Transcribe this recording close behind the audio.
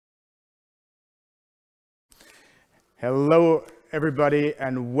Hello, everybody,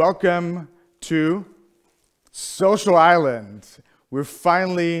 and welcome to Social Island. We've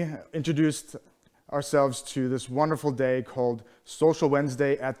finally introduced ourselves to this wonderful day called Social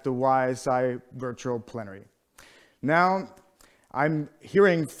Wednesday at the YSI Virtual Plenary. Now, I'm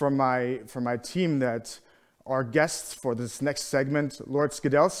hearing from my team that our guest for this next segment, Lord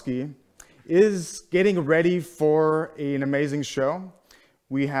Skidelsky, is getting ready for an amazing show.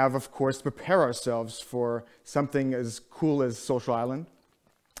 We have, of course, to prepare ourselves for something as cool as Social Island.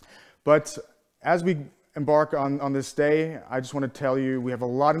 But as we embark on this day, I just want to tell you we have a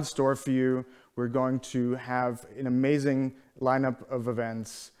lot in store for you. We're going to have an amazing lineup of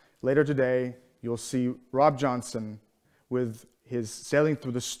events. Later today, you'll see Rob Johnson with his Sailing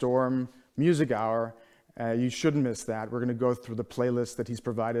Through the Storm music hour. You shouldn't miss that. We're going to go through the playlist that he's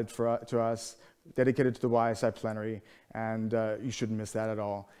provided to us, dedicated to the YSI plenary, and you shouldn't miss that at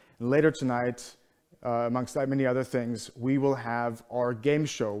all. And later tonight, amongst many other things, we will have our game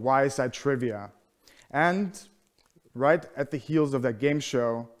show, YSI Trivia. And right at the heels of that game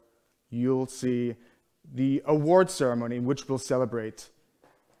show, you'll see the award ceremony in which we'll celebrate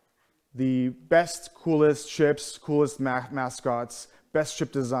the best, coolest ships, coolest mascots, best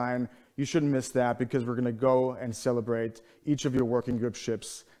ship design. You shouldn't miss that because we're going to go and celebrate each of your working group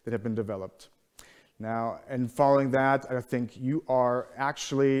ships that have been developed. Now, and following that, I think you are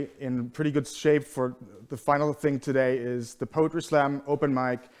actually in pretty good shape for the final thing today is the Poetry Slam open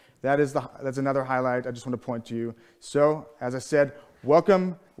mic. That's another highlight I just want to point to you. So, as I said,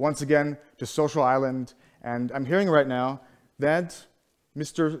 welcome once again to Social Island. And I'm hearing right now that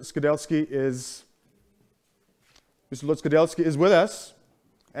Mr. Lord Skidelsky is with us.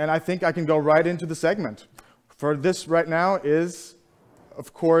 And I think I can go right into the segment. For this right now is,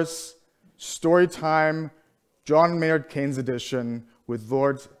 of course, Story Time, John Maynard Keynes edition with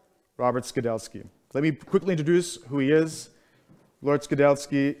Lord Robert Skidelsky. Let me quickly introduce who he is. Lord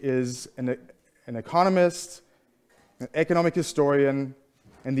Skidelsky is an economist, an economic historian,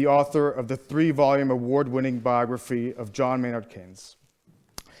 and the author of the 3-volume award-winning biography of John Maynard Keynes.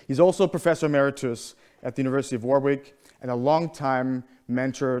 He's also Professor Emeritus at the University of Warwick and a longtime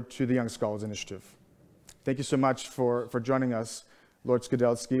mentor to the Young Scholars Initiative. Thank you so much for joining us, Lord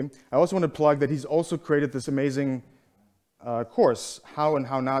Skidelsky. I also want to plug that he's also created this amazing course, How and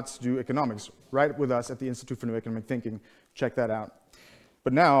How Not to Do Economics, right with us at the Institute for New Economic Thinking. Check that out.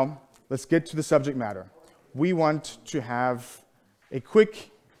 But now, let's get to the subject matter. We want to have a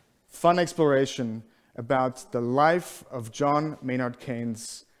quick, fun exploration about the life of John Maynard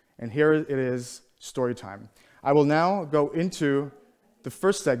Keynes, and here it is, story time. I will now go into the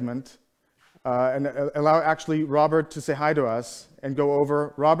first segment and allow actually Robert to say hi to us and go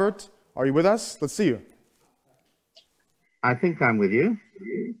over. Robert, are you with us? Let's see you. I think I'm with you.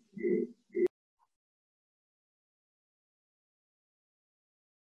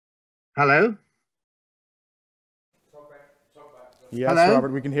 Hello? Yes, Hello?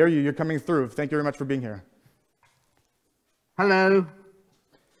 Robert, we can hear you. You're coming through. Thank you very much for being here. Hello?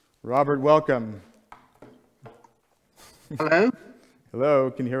 Robert, welcome. Hello?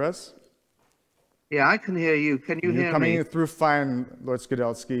 Hello, can you hear us? Yeah, I can hear you. Can you hear me? You're coming through fine, Lord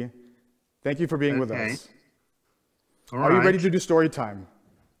Skidelsky. Thank you for being with us. All Are you right. ready to do story time?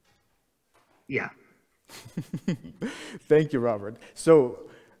 Yeah. Thank you, Robert. So,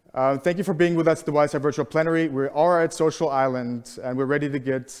 thank you for being with us at the YSI Virtual Plenary. We are at Social Island, and we're ready to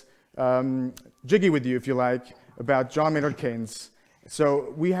get jiggy with you, if you like, about John Maynard Keynes.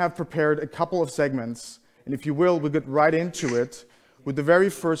 So we have prepared a couple of segments, and if you will, we'll get right into it with the very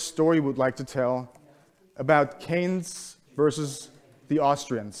first story we'd like to tell about Keynes versus the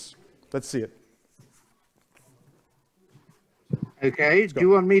Austrians. Let's see it. Okay, do you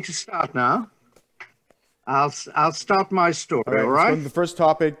want me to start now? I'll start my story, all right? Let's go to the first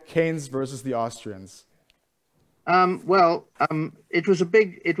topic, Keynes versus the Austrians. It was a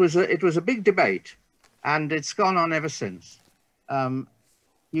big debate, and it's gone on ever since.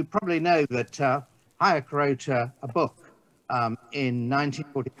 You probably know that Hayek wrote a book in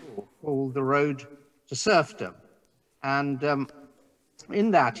 1944 called The Road to Serfdom, and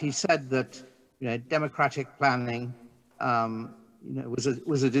in that he said that democratic planning was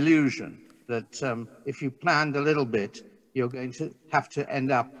a delusion. That if you planned a little bit, you're going to have to end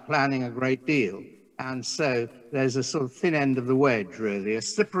up planning a great deal. And so there's a sort of thin end of the wedge, really, a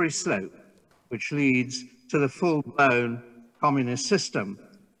slippery slope, which leads to the full-blown communist system.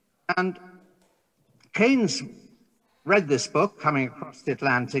 And Keynes read this book coming across the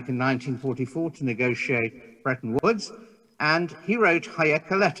Atlantic in 1944 to negotiate Bretton Woods, and he wrote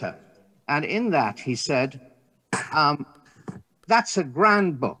Hayek a letter. And in that he said, that's a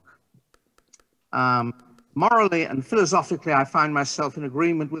grand book. morally and philosophically, I find myself in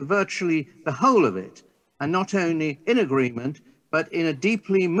agreement with virtually the whole of it, and not only in agreement, but in a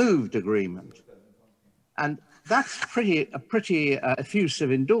deeply moved agreement. And that's a pretty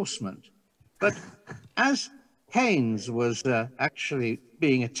effusive endorsement. But as Keynes was actually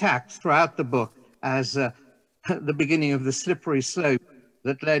being attacked throughout the book as the beginning of the slippery slope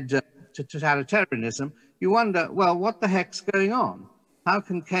that led to totalitarianism, you wonder, well, what the heck's going on? How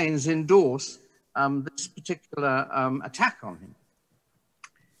can Keynes endorse this particular attack on him?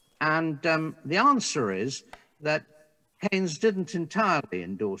 And the answer is that Keynes didn't entirely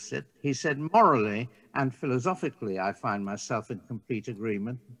endorse it. He said, morally and philosophically, I find myself in complete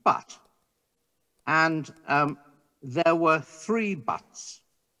agreement, but, and there were 3 buts,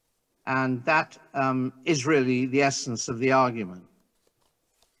 and that is really the essence of the argument.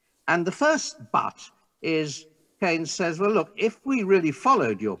 And the first but is, Keynes says, well, look, if we really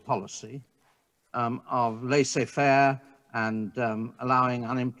followed your policy of laissez-faire and allowing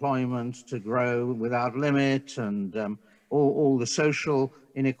unemployment to grow without limit and all the social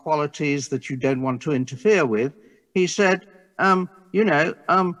inequalities that you don't want to interfere with, he said, the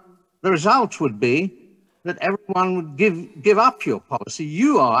result would be that everyone would give up your policy.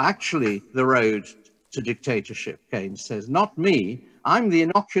 You are actually the road to dictatorship, Keynes says, not me. I'm the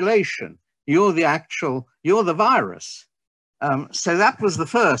inoculation. You're the virus. So that was the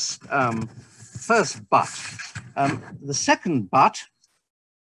first but. The second but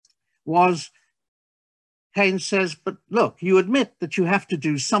was, Keynes says, but look, you admit that you have to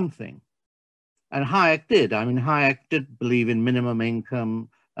do something. And Hayek did. I mean, Hayek did believe in minimum income,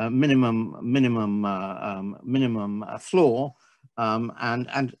 minimum floor,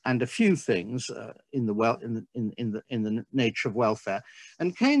 and a few things in the nature of welfare.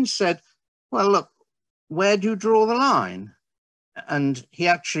 And Keynes said, well, look, where do you draw the line? And he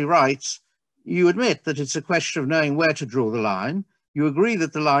actually writes, you admit that it's a question of knowing where to draw the line. You agree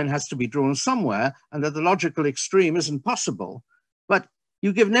that the line has to be drawn somewhere and that the logical extreme isn't possible, but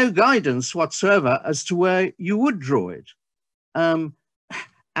you give no guidance whatsoever as to where you would draw it. As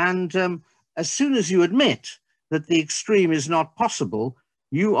soon as you admit that the extreme is not possible,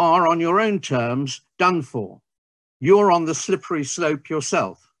 you are on your own terms done for. You're on the slippery slope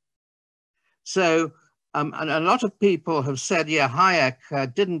yourself. So, and a lot of people have said, yeah, Hayek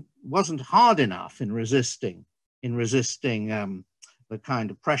wasn't hard enough in resisting the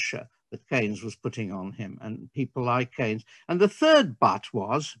kind of pressure that Keynes was putting on him and people like Keynes. And the third but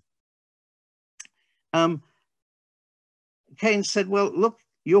was, Keynes said, well, look,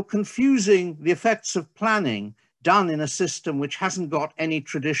 you're confusing the effects of planning done in a system which hasn't got any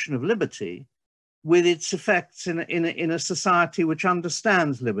tradition of liberty with its effects in a society which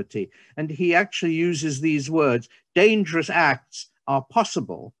understands liberty. And he actually uses these words, dangerous acts are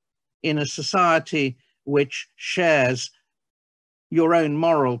possible in a society which shares your own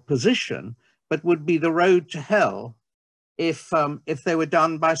moral position, but would be the road to hell if they were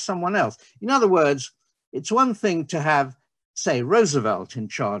done by someone else. In other words, it's one thing to have, say, Roosevelt in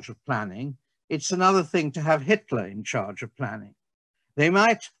charge of planning. It's another thing to have Hitler in charge of planning. They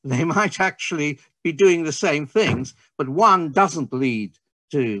might actually be doing the same things, but one doesn't lead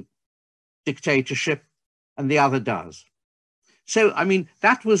to dictatorship and the other does. So, I mean,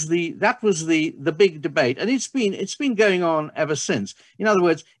 that was the big debate, and it's been going on ever since. In other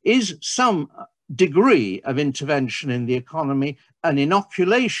words, is some degree of intervention in the economy an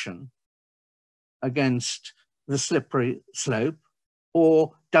inoculation against the slippery slope,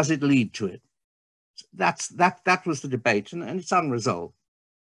 or does it lead to it? That was the debate, and it's unresolved.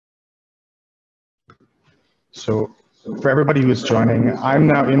 So for everybody who is joining, I'm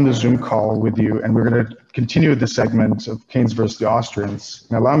now in the Zoom call with you, and we're going to continue the segment of Keynes versus the Austrians.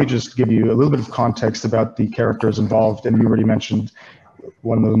 And allow me just to give you a little bit of context about the characters involved, and you already mentioned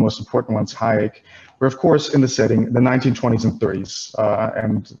one of the most important ones, Hayek. We're, of course, in the setting, the 1920s and 30s,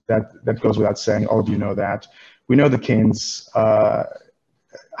 and that goes without saying, all of you know that. We know that Keynes,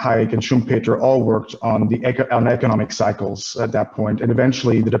 Hayek and Schumpeter all worked on economic cycles at that point, and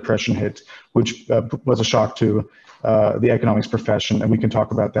eventually the Depression hit, which was a shock to the economics profession, and we can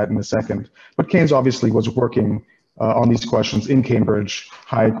talk about that in a second. But Keynes obviously was working on these questions in Cambridge.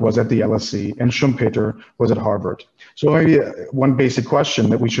 Hayek was at the LSE, and Schumpeter was at Harvard. So maybe one basic question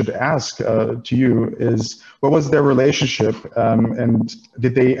that we should ask to you is, what was their relationship, and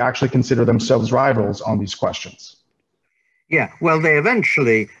did they actually consider themselves rivals on these questions? Yeah, well, they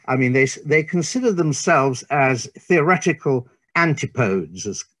eventually, I mean, they considered themselves as theoretical antipodes,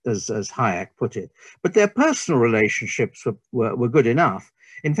 as Hayek put it, but their personal relationships were good enough.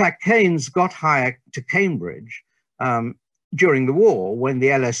 In fact, Keynes got Hayek to Cambridge during the war when the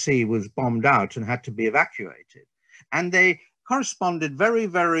LSE was bombed out and had to be evacuated. And they corresponded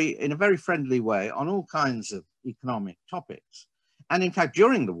in a very friendly way on all kinds of economic topics. And in fact,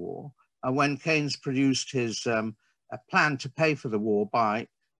 during the war, when Keynes produced his plan to pay for the war by,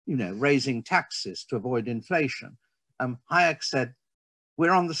 raising taxes to avoid inflation, Hayek said,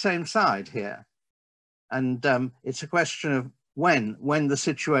 we're on the same side here. And it's a question of when the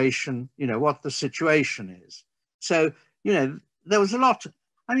situation, what the situation is. So, there was a lot.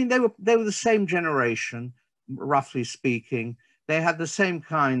 I mean, they were the same generation, roughly speaking. They had the same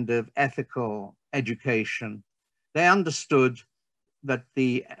kind of ethical education. They understood that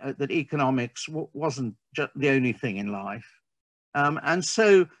that economics wasn't just the only thing in life, and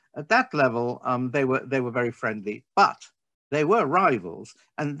so at that level, they were very friendly. But they were rivals,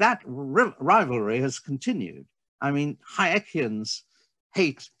 and that rivalry has continued. I mean, Hayekians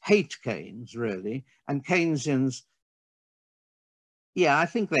hate Keynes, really, and Keynesians, yeah, I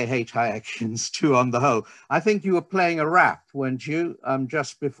think they hate Hayekians too on the whole. I think you were playing a rap, weren't you,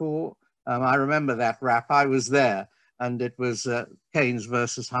 just before? I remember that rap. I was there, and it was Keynes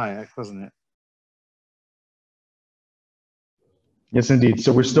versus Hayek, wasn't it? Yes, indeed.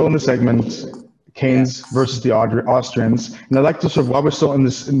 So we're still in the segment Keynes versus the Austrians, and I'd like to sort of, while we're still in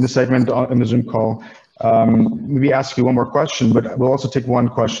the segment in the Zoom call, maybe ask you one more question, but we'll also take one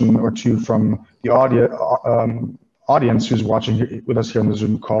question or two from the audience who's watching with us here on the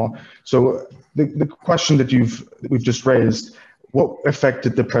Zoom call. So the question that we've just raised, what effect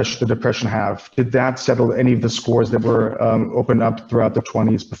did the depression have? Did that settle any of the scores that were opened up throughout the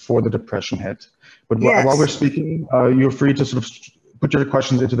 20s before the depression hit? But while we're speaking, you're free to sort of put your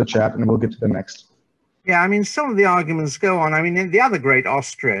questions into the chat and we'll get to them next. Yeah, I mean, some of the arguments go on. I mean, the other great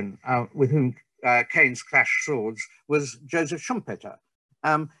Austrian with whom Keynes clashed swords was Joseph Schumpeter.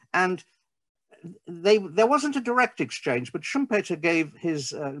 And there wasn't a direct exchange, but Schumpeter gave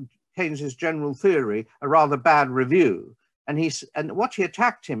Keynes's general theory a rather bad review. And what he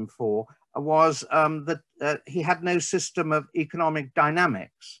attacked him for was that he had no system of economic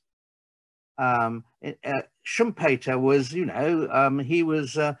dynamics. Schumpeter was, he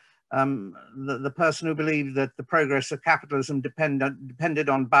was the person who believed that the progress of capitalism depended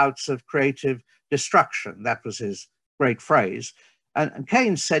on bouts of creative destruction. That was his great phrase. And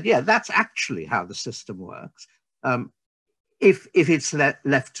Keynes said, yeah, that's actually how the system works, if it's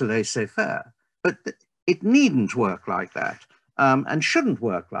left to laissez-faire. But it needn't work like that, and shouldn't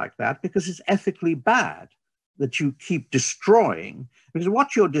work like that, because it's ethically bad that you keep destroying, because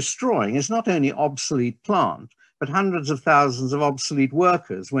what you're destroying is not only obsolete plant, but hundreds of thousands of obsolete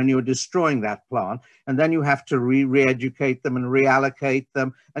workers when you're destroying that plant, and then you have to re-educate them and reallocate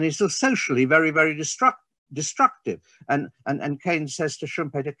them, and it's socially very, very destructive. And Keynes says to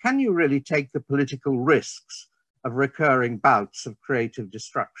Schumpeter, can you really take the political risks of recurring bouts of creative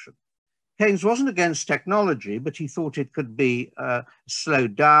destruction? Keynes wasn't against technology, but he thought it could be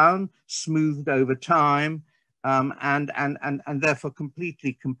slowed down, smoothed over time, and therefore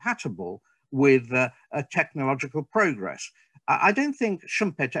completely compatible with technological progress. I don't think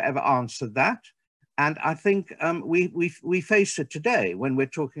Schumpeter ever answered that. And I think we face it today when we're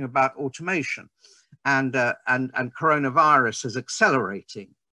talking about automation and coronavirus is accelerating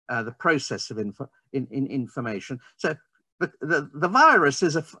the process of information. So the virus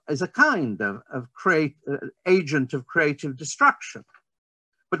is a kind of agent of creative destruction,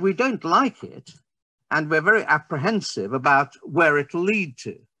 but we don't like it, and we're very apprehensive about where it'll lead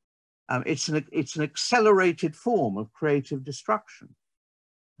to. It's an accelerated form of creative destruction.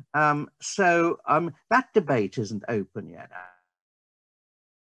 So that debate isn't open yet.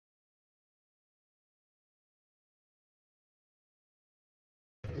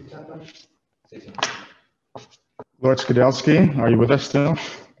 Lord Skidelsky, are you with us still?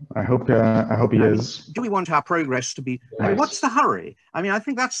 I hope he is. Do we want our progress to be? I mean, what's the hurry? I mean, I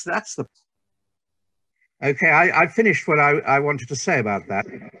think that's the. Okay, I finished what I wanted to say about that.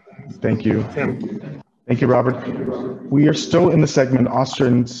 Thank you. Thank you, Robert. We are still in the segment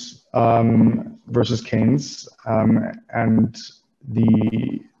Austrians versus Keynes, and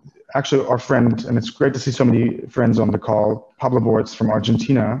actually our friend, and it's great to see so many friends on the call, Pablo Bortz from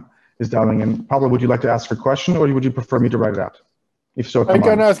Argentina is dialing in. Pablo, would you like to ask a question, or would you prefer me to write it out? If so, I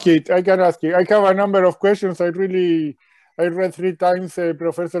can ask it. I have a number of questions. I read 3 times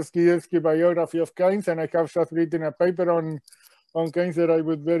Professor Skidelsky biography of Keynes, and I have just written a paper on Keynes that I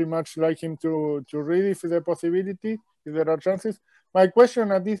would very much like him to read if the possibility, if there are chances. My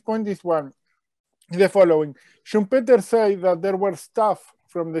question at this point is the following. Schumpeter said that there were stuff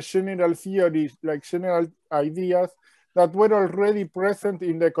from the general theories, like general ideas, that were already present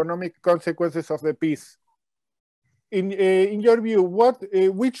in the economic consequences of the peace. in your view,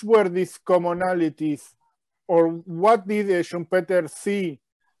 which were these commonalities, or what did Schumpeter see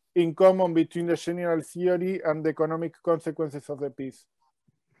in common between the general theory and the economic consequences of the peace?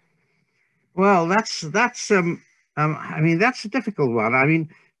 Well, I mean, that's a difficult one. I mean,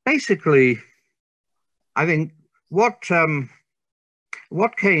 basically, I think what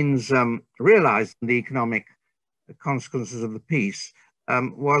Keynes realized in the economic consequences of the peace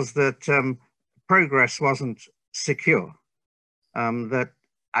was that progress wasn't secure. That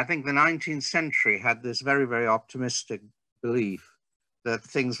I think the 19th century had this very, very optimistic belief that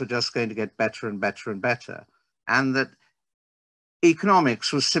things were just going to get better and better and better, and that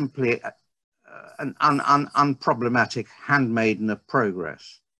economics was simply an unproblematic handmaiden of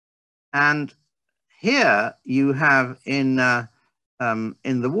progress. And here you have in the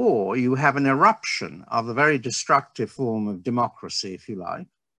war, you have an eruption of a very destructive form of democracy, if you like,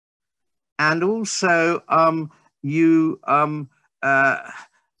 and also you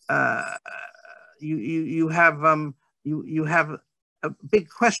have a big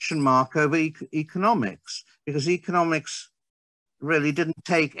question mark over economics, because economics really didn't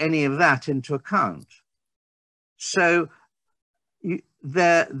take any of that into account. So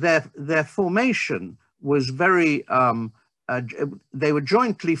their formation was very, they were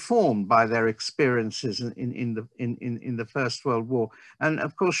jointly formed by their experiences in the First World War. And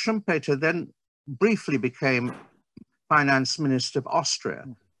of course, Schumpeter then briefly became finance minister of Austria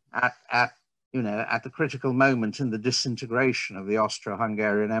at the critical moment in the disintegration of the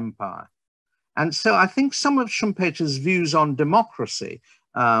Austro-Hungarian Empire. And so I think some of Schumpeter's views on democracy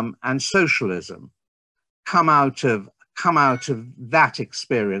and socialism come out of that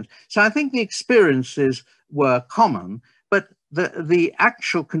experience. So I think the experiences were common, but the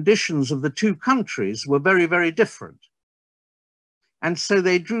actual conditions of the two countries were very, very different. And so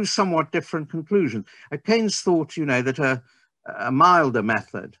they drew somewhat different conclusions. Keynes thought, that a milder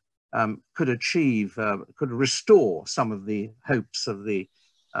method could restore some of the hopes of the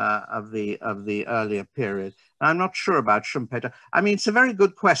earlier period. I'm not sure about Schumpeter. I mean, it's a very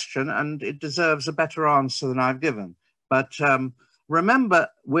good question, and it deserves a better answer than I've given. But remember,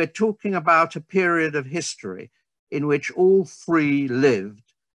 we're talking about a period of history in which all three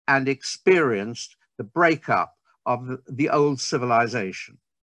lived and experienced the breakup of the old civilization.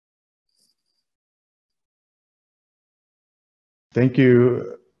 Thank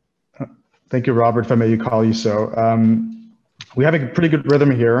you. Thank you, Robert, if I may call you so. We have a pretty good rhythm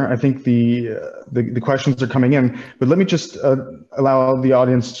here. I think the questions are coming in, but let me just allow the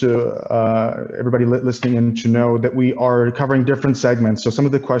audience to, everybody listening in, to know that we are covering different segments. So some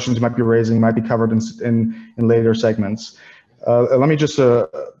of the questions you might be raising might be covered in later segments. Let me just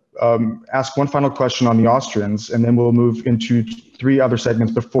ask one final question on the Austrians, and then we'll move into 3 other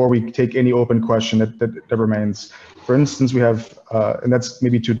segments before we take any open question that remains. For instance, we have, and that's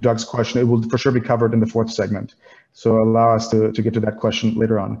maybe to Doug's question, it will for sure be covered in the 4th segment. So allow us to get to that question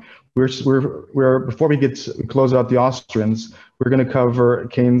later on. Before we close out the Austrians, we're going to cover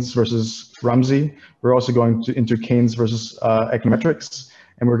Keynes versus Rumsey. We're also going into Keynes versus econometrics,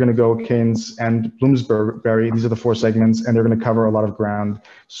 and we're going to go Keynes and Bloomsbury. These are the 4 segments, and they're going to cover a lot of ground.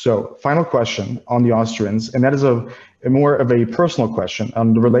 So final question on the Austrians, and that is a more of a personal question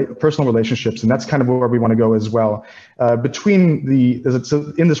on the personal relationships, and that's kind of where we want to go as well. Between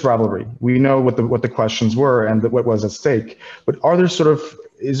in this rivalry, we know what the questions were and what was at stake, but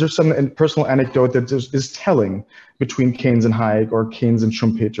is there some personal anecdote that is telling between Keynes and Hayek, or Keynes and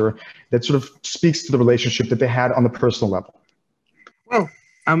Schumpeter, that sort of speaks to the relationship that they had on the personal level? Well,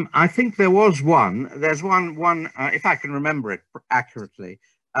 I think there was one. There's one. If I can remember it accurately,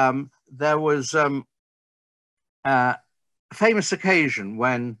 there was a famous occasion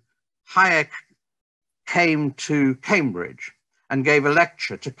when Hayek came to Cambridge and gave a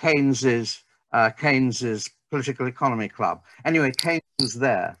lecture to Keynes's political economy club. Anyway, Keynes was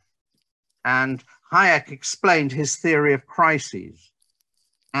there, and Hayek explained his theory of crises,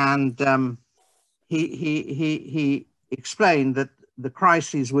 and he explained that the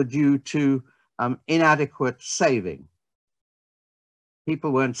crises were due to inadequate saving.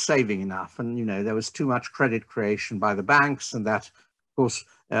 People weren't saving enough, and there was too much credit creation by the banks, and that, of course,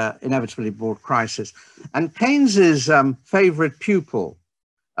 inevitably brought crisis. And Keynes's favorite pupil,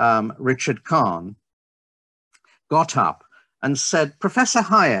 Richard Kahn, got up and said, "Professor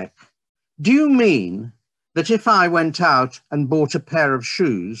Hayek, do you mean that if I went out and bought a pair of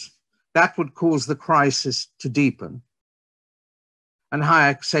shoes, that would cause the crisis to deepen?" And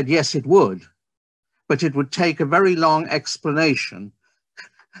Hayek said, "Yes, it would, but it would take a very long explanation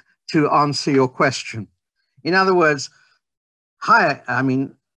to answer your question." In other words, Kahn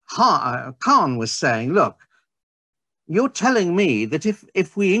was saying, look, you're telling me that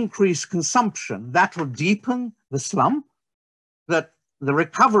if we increase consumption, that will deepen the slump, that the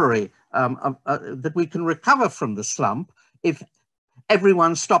recovery, that we can recover from the slump if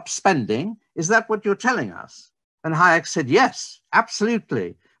everyone stops spending? Is that what you're telling us? And Hayek said, yes,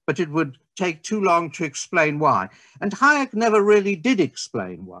 absolutely, but it would take too long to explain why. And Hayek never really did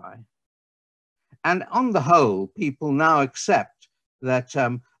explain why. And on the whole, people now accept that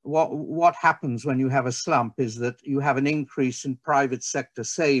what happens when you have a slump is that you have an increase in private sector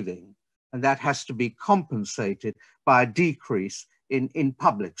saving, and that has to be compensated by a decrease in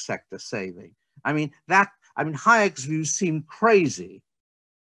public sector saving. I mean, Hayek's views seem crazy,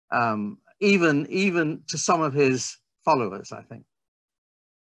 even to some of his followers, I think.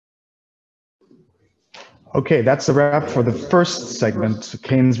 Okay, that's a wrap for the first segment,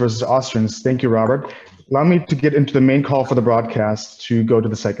 Keynes versus Austrians. Thank you, Robert. Allow me to get into the main call for the broadcast to go to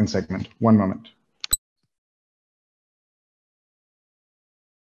the second segment. One moment.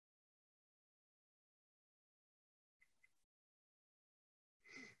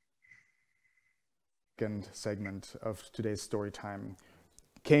 Second segment of today's story time,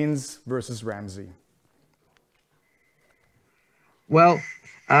 Keynes versus Ramsey. Well,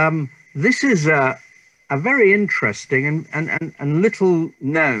 this is a very interesting and little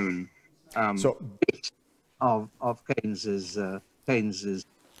known bit of Keynes's.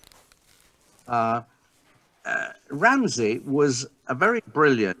 Ramsey was a very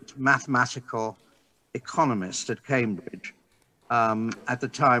brilliant mathematical economist at Cambridge at the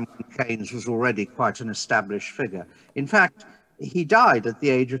time when Keynes was already quite an established figure. In fact, he died at the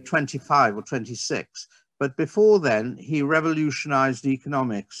age of 25 or 26. But before then, he revolutionized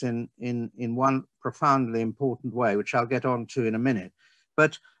economics in one profoundly important way, which I'll get on to in a minute.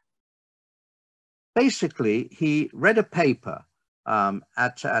 But basically, he read a paper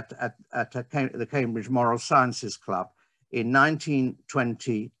at the Cambridge Moral Sciences Club in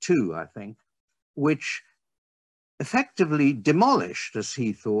 1922, I think, which effectively demolished, as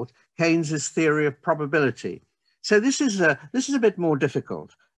he thought, Keynes's theory of probability. So this is a bit more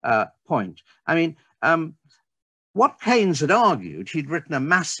difficult point. I mean, what Keynes had argued, he'd written a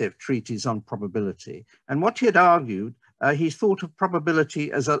massive treatise on probability, and what he had argued, he thought of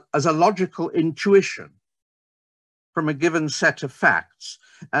probability as a logical intuition from a given set of facts,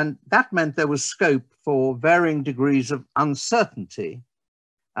 and that meant there was scope for varying degrees of uncertainty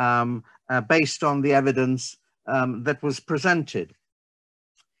based on the evidence that was presented.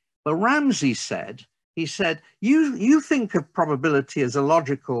 But Ramsey said, you think of probability as a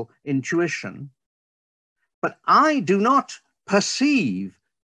logical intuition, but I do not perceive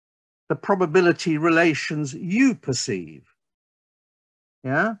the probability relations you perceive.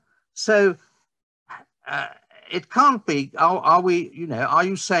 Yeah. So it can't be. Are we? You know, are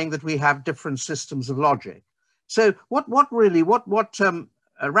you saying that we have different systems of logic? So what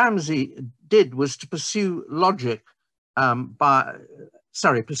Ramsey did was to pursue logic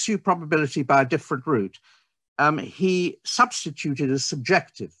pursue probability by a different route. He substituted a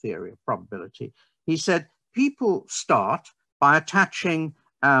subjective theory of probability. He said people start by attaching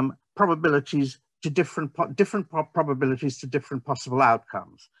probabilities to different probabilities to different possible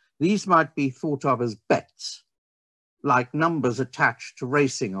outcomes. These might be thought of as bets, like numbers attached to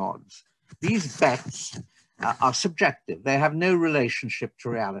racing odds. These bets are subjective. They have no relationship to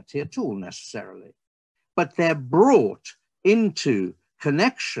reality at all necessarily, but they're brought into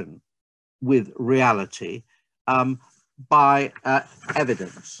connection with reality by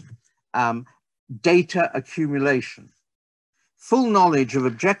evidence, data accumulation. Full knowledge of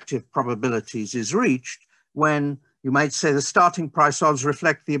objective probabilities is reached when, you might say, the starting price odds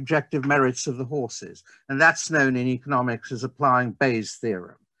reflect the objective merits of the horses. And that's known in economics as applying Bayes'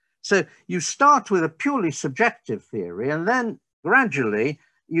 theorem. So you start with a purely subjective theory, and then gradually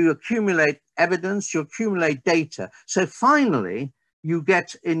you accumulate evidence, you accumulate data. So finally, you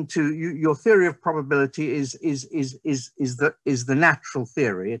get into your theory of probability is the natural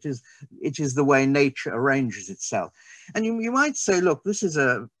theory. It is the way nature arranges itself. And you might say, look, this is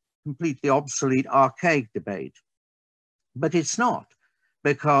a completely obsolete, archaic debate, but it's not,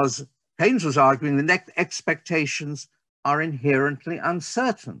 because Keynes was arguing the expectations are inherently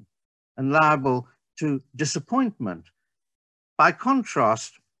uncertain and liable to disappointment. By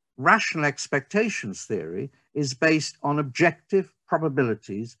contrast, rational expectations theory is based on objective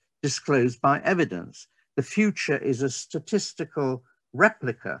probabilities disclosed by evidence. The future is a statistical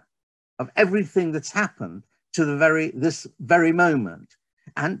replica of everything that's happened to this very moment.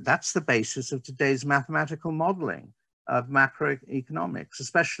 And that's the basis of today's mathematical modeling of macroeconomics,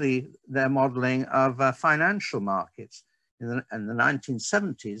 especially their modeling of financial markets. In the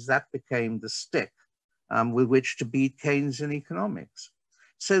 1970s, that became the stick with which to beat Keynes in economics.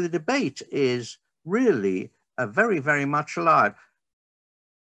 So the debate is really very, very much alive.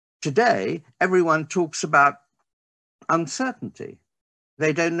 Today, everyone talks about uncertainty.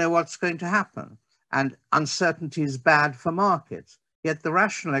 They don't know what's going to happen. And uncertainty is bad for markets. Yet the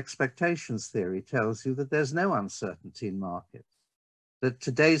rational expectations theory tells you that there's no uncertainty in markets, that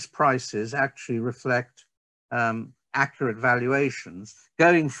today's prices actually reflect accurate valuations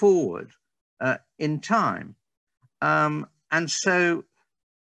going forward in time. And so,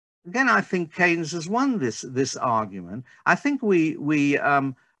 again, I think Keynes has won this argument. I think we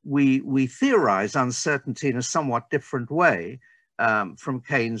theorize uncertainty in a somewhat different way from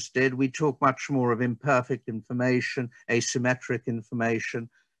Keynes did. We talk much more of imperfect information, asymmetric information,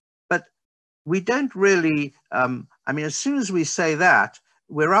 but we don't really, I mean, as soon as we say that,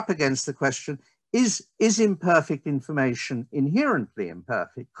 we're up against the question, is imperfect information inherently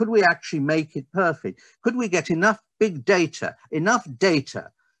imperfect? Could we actually make it perfect? Could we get enough big data, enough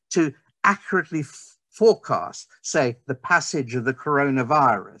data to accurately forecast, say, the passage of the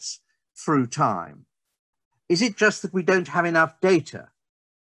coronavirus through time? Is it just that we don't have enough data?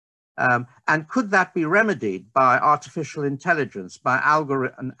 And could that be remedied by artificial intelligence, by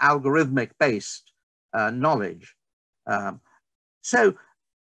algorithmic-based knowledge?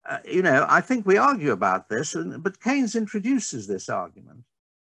 You know, I think we argue about this, but Keynes introduces this argument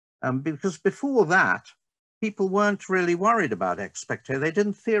because before that, people weren't really worried about expectations. They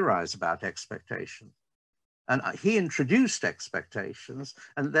didn't theorize about expectations. And he introduced expectations,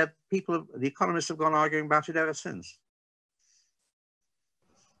 and the economists have gone arguing about it ever since.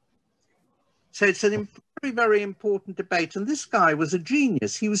 So it's a very, very important debate. And this guy was a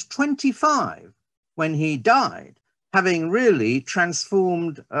genius. He was 25 when he died, having really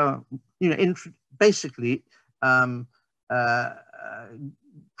transformed, you know, basically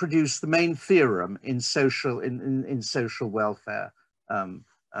produced the main theorem in social welfare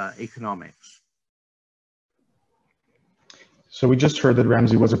economics. So we just heard that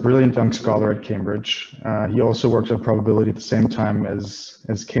Ramsey was a brilliant young scholar at Cambridge. He also worked on probability at the same time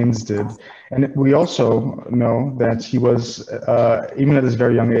as Keynes did. And we also know that he was, even at his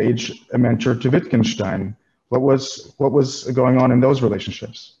very young age, a mentor to Wittgenstein. What was going on in those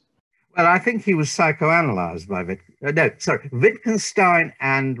relationships? Well, I think he was psychoanalyzed by Wittgenstein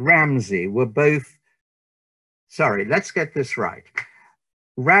and Ramsey were both, sorry, let's get this right.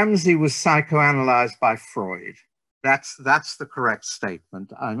 Ramsey was psychoanalyzed by Freud. That's the correct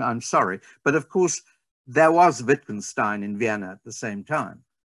statement. I'm sorry. But of course, there was Wittgenstein in Vienna at the same time.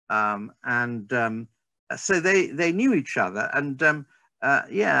 So they knew each other. And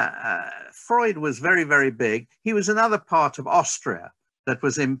Freud was very, very big. He was another part of Austria that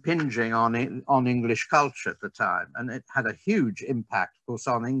was impinging on English culture at the time. And it had a huge impact, of course,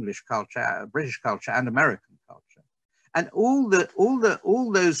 on English culture, British culture, and American culture. And all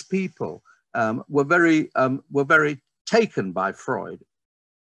those people were very taken by Freud.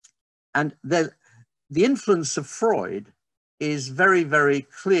 And the influence of Freud is very, very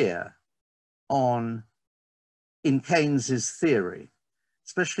clear in Keynes's theory,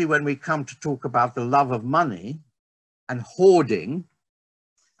 especially when we come to talk about the love of money and hoarding.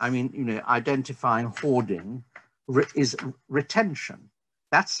 I mean, you know, identifying hoarding is retention.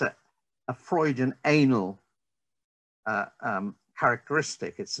 That's a Freudian anal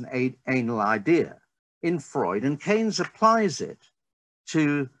characteristic. It's an anal idea in Freud, and Keynes applies it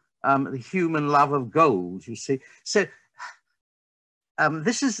to the human love of gold. You see, so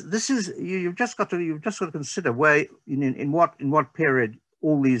this is you've just got to consider where in what period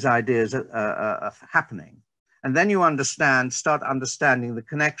all these ideas are happening, and then you start understanding the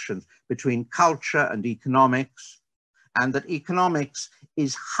connections between culture and economics, and that economics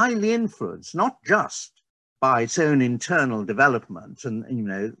is highly influenced not just by its own internal development and, you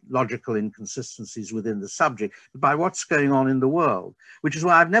know, logical inconsistencies within the subject, but by what's going on in the world, which is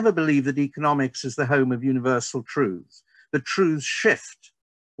why I've never believed that economics is the home of universal truths. The truths shift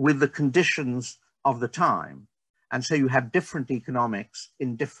with the conditions of the time. And so you have different economics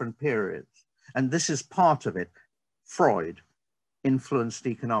in different periods. And this is part of it. Freud influenced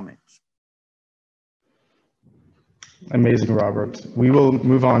economics. Amazing, Robert. We will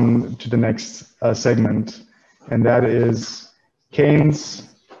move on to the next segment, and that is Keynes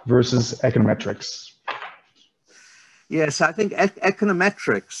versus econometrics. Yes, I think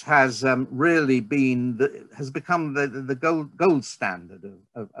econometrics has really become the gold standard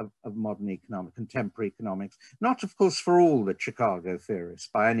of modern contemporary economics. Not, of course, for all the Chicago theorists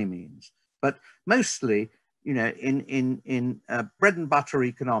by any means, but mostly, you know, in bread and butter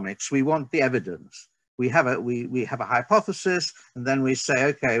economics, we want the evidence. We have a hypothesis, and then we say,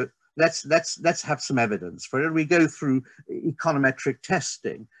 okay, let's have some evidence for it. We go through econometric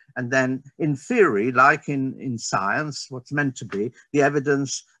testing, and then in theory, like in science, what's meant to be, the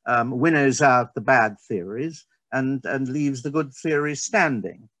evidence winnows out the bad theories and leaves the good theories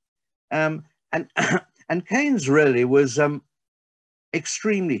standing. And Keynes really was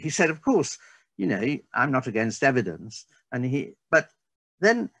extremely, he said, of course, you know, I'm not against evidence, but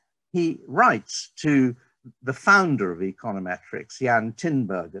then he writes to the founder of econometrics, Jan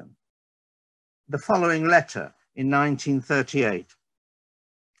Tinbergen, the following letter in 1938.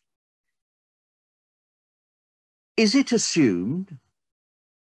 Is it assumed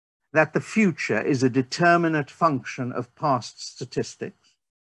that the future is a determinate function of past statistics?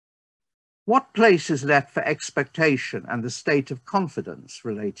 What place is left for expectation and the state of confidence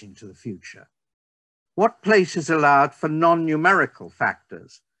relating to the future? What place is allowed for non-numerical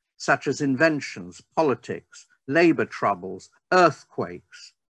factors, such as inventions, politics, labor troubles,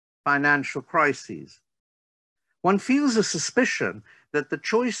 earthquakes, financial crises? One feels a suspicion that the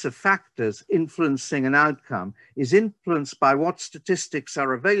choice of factors influencing an outcome is influenced by what statistics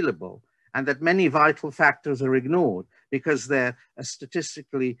are available, and that many vital factors are ignored because they're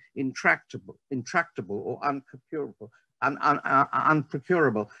statistically intractable or unprocurable. And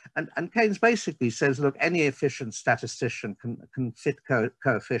Keynes basically says, look, any efficient statistician can fit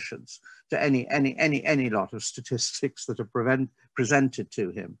coefficients to any lot of statistics that are presented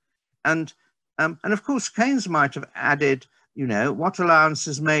to him. And of course, Keynes might have added, you know, what allowance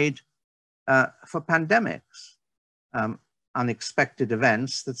is made for pandemics, unexpected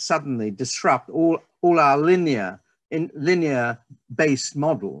events that suddenly disrupt all our linear-based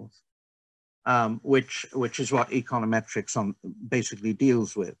models, which is what econometrics basically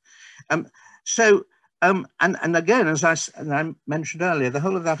deals with. And again, as I mentioned earlier, the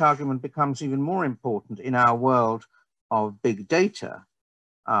whole of that argument becomes even more important in our world of big data.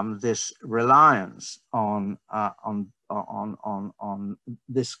 This reliance on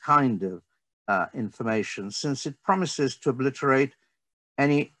this kind of information, since it promises to obliterate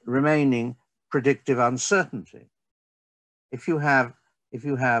any remaining predictive uncertainty. If you have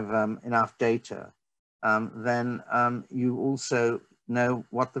enough data, then you also know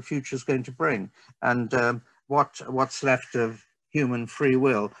what the future is going to bring, and what's left of human free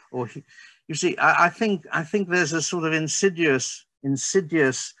will. Or you see, I think there's a sort of insidious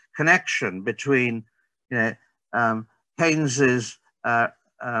connection between, you know, Keynes's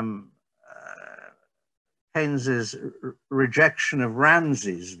rejection of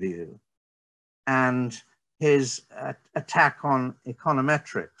Ramsey's view and his attack on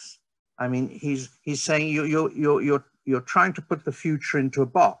econometrics. I mean, he's saying you're trying to put the future into a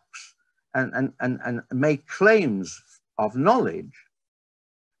box and make claims of knowledge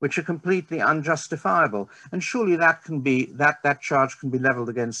which are completely unjustifiable. And surely that charge can be leveled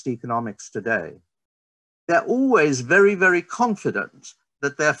against economics today. They're always very, very confident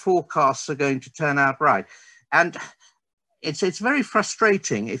that their forecasts are going to turn out right. And it's very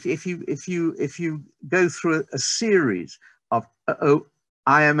frustrating if you go through a series of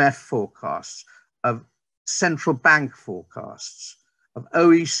IMF forecasts, of central bank forecasts, of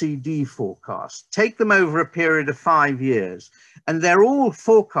OECD forecasts, take them over a period of 5 years, and they're all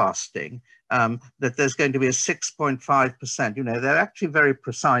forecasting that there's going to be a 6.5%. You know, they're actually very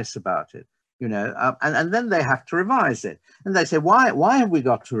precise about it. You know, and then they have to revise it, and they say, why have we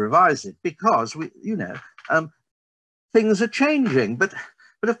got to revise it? Because things are changing, but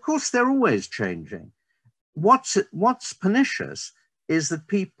of course they're always changing. What's pernicious is that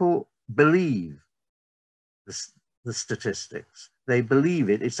people believe the statistics. They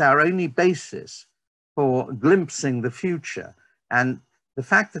believe it. It's our only basis for glimpsing the future, and the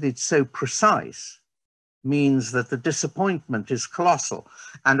fact that it's so precise means that the disappointment is colossal.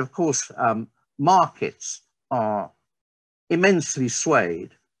 And of course, markets are immensely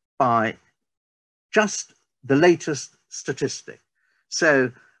swayed by just the latest statistic.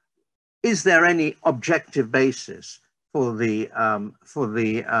 So is there any objective basis for the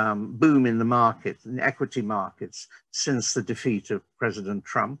boom in the market, in the equity markets, since the defeat of President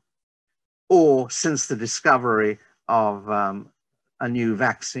Trump, or since the discovery of a new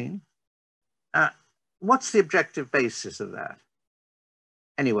vaccine? What's the objective basis of that?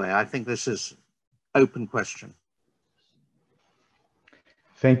 Anyway, I think this is open question.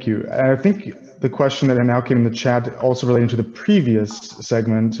 Thank you. I think the question that now came in the chat, also relating to the previous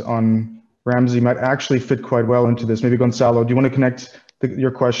segment on Ramsey, might actually fit quite well into this. Maybe Gonzalo, do you want to connect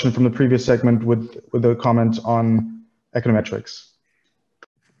your question from the previous segment with the comment on econometrics?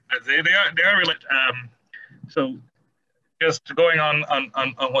 They are related. So just going on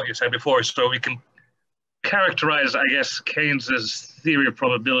what you said before, so we can characterize, I guess, Keynes's theory of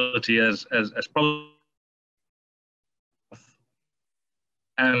probability as probability,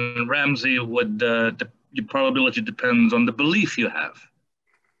 and Ramsey would the probability depends on the belief you have.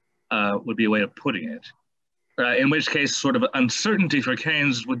 Would be a way of putting it. In which case, sort of uncertainty for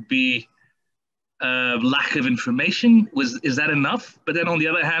Keynes would be lack of information. Is that enough? But then on the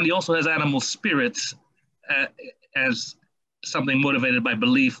other hand, he also has animal spirits as something motivated by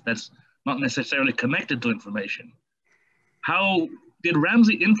belief that's not necessarily connected to information. How did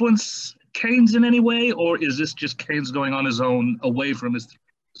Ramsey influence Keynes in any way, or is this just Keynes going on his own away from his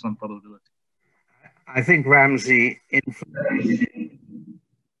on probability? I think Ramsey influenced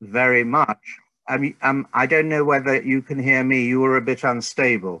very much. I mean, I don't know whether you can hear me. You were a bit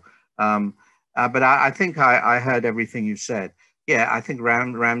unstable, but I think I heard everything you said. Yeah, I think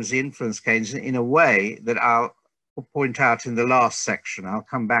Ramsey influenced Keynes in a way that I'll point out in the last section. I'll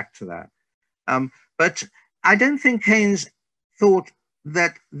come back to that. But I don't think Keynes thought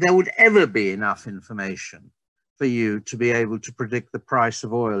that there would ever be enough information for you to be able to predict the price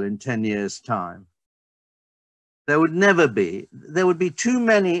of oil in 10 years' time. There would never be. There would be too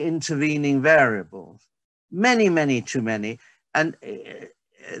many intervening variables, many too many, and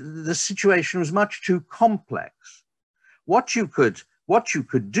the situation was much too complex. What you could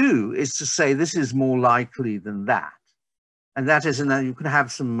do is to say this is more likely than that, and that is, and you can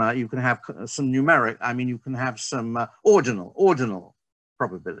have some numeric. I mean, you can have some ordinal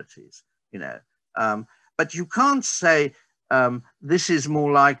probabilities, you know, but you can't say this is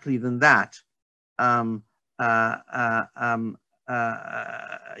more likely than that.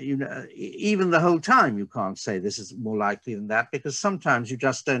 You know, even the whole time you can't say this is more likely than that, because sometimes you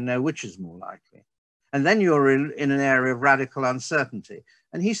just don't know which is more likely. And then you're in an area of radical uncertainty.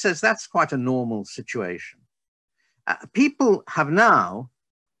 And he says that's quite a normal situation. People have now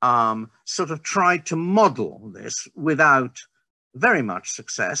sort of tried to model this without very much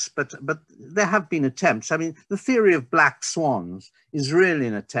success, but there have been attempts. I mean, the theory of black swans is really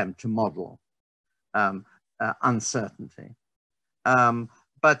an attempt to model uncertainty.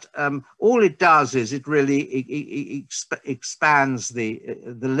 But all it does is it really expands the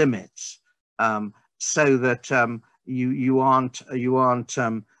limits so that you aren't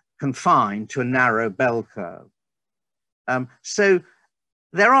confined to a narrow bell curve. So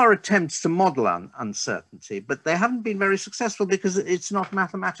there are attempts to model uncertainty, but they haven't been very successful because it's not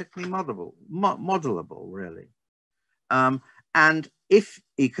mathematically modelable, really. And if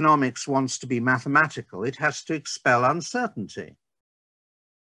economics wants to be mathematical, it has to expel uncertainty.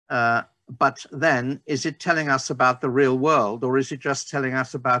 But then, is it telling us about the real world, or is it just telling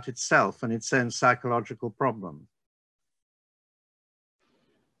us about itself and its own psychological problem?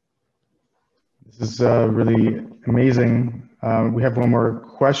 This is really amazing. We have one more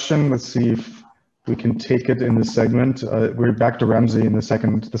question. Let's see if we can take it in this segment. We're back to Ramsey in the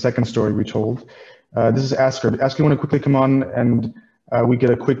second story we told. This is Asker. Asker, you want to quickly come on and we get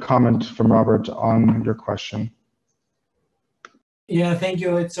a quick comment from Robert on your question. Yeah, thank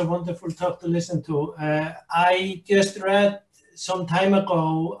you. It's a wonderful talk to listen to. I just read some time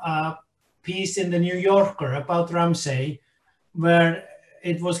ago a piece in the New Yorker about Ramsey, where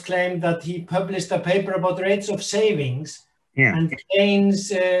it was claimed that he published a paper about rates of savings, and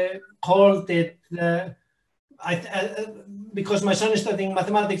Keynes called it, because my son is studying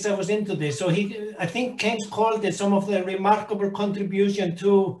mathematics, I was into this. So I think Keynes called it some of the remarkable contribution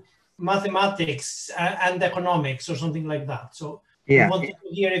to mathematics and economics or something like that. So I wanted to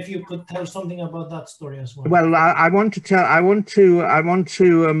hear if you could tell something about that story as well. Well, I want to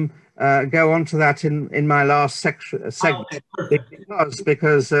go on to that in my last segment,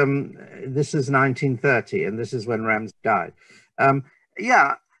 because this is 1930 and this is when Ramsey died.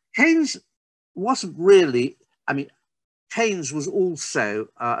 Yeah, Keynes wasn't really, I mean, Keynes was also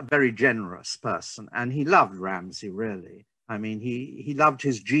a very generous person, and he loved Ramsey, really. I mean, he loved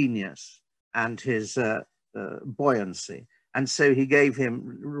his genius and his buoyancy. And so he gave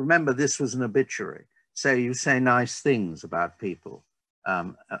him, remember, this was an obituary. So you say nice things about people.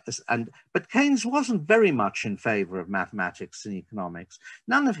 But Keynes wasn't very much in favor of mathematics and economics.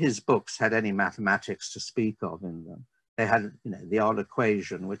 None of his books had any mathematics to speak of in them. They had, you know, the odd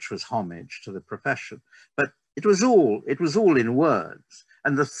equation, which was homage to the profession. But it was all in words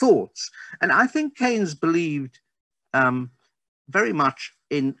and the thoughts. And I think Keynes believed very much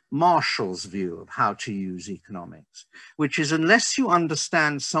in Marshall's view of how to use economics, which is unless you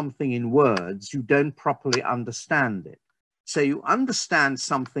understand something in words, you don't properly understand it. So you understand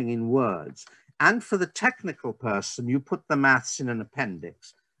something in words, and for the technical person, you put the maths in an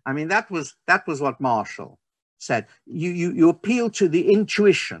appendix. I mean, that was what Marshall said. You appeal to the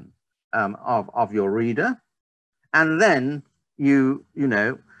intuition of your reader. And then you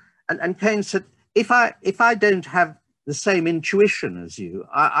know, and Keynes said, if I don't have the same intuition as you,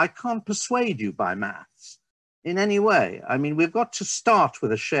 I can't persuade you by maths in any way. I mean, we've got to start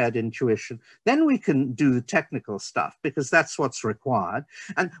with a shared intuition. Then we can do the technical stuff, because that's what's required.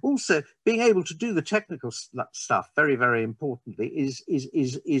 And also being able to do the technical stuff, very, very importantly, is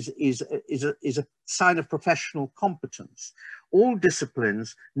a sign of professional competence. All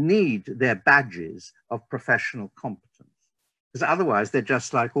disciplines need their badges of professional competence, because otherwise they're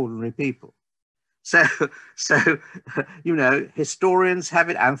just like ordinary people. So, you know, historians have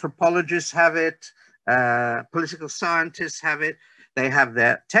it, anthropologists have it, political scientists have it. They have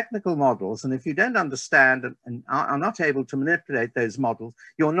their technical models, and if you don't understand and are not able to manipulate those models,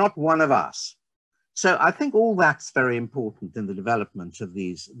 you're not one of us. So I think all that's very important in the development of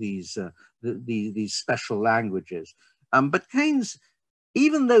these special languages. But Keynes,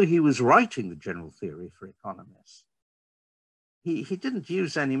 even though he was writing the general theory for economists, he didn't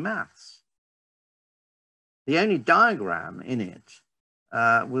use any maths. The only diagram in it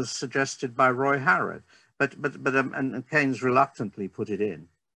was suggested by Roy Harrod, and Keynes reluctantly put it in.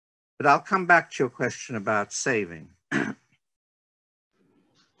 But I'll come back to your question about saving.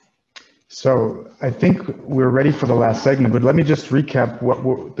 So I think we're ready for the last segment, but let me just recap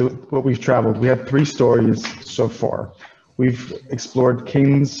what we've traveled. We had 3 stories so far. We've explored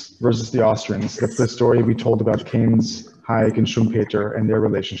Keynes versus the Austrians. That's the story we told about Keynes, Hayek, and Schumpeter and their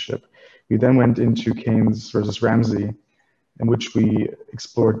relationship. We then went into Keynes versus Ramsey, in which we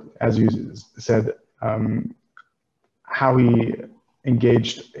explored, as you said, how he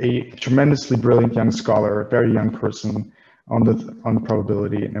engaged a tremendously brilliant young scholar, a very young person, on the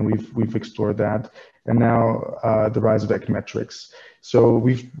probability, and we've explored that, and now the rise of econometrics. So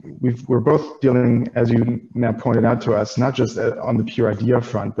we're both dealing, as you now pointed out to us, not just on the pure idea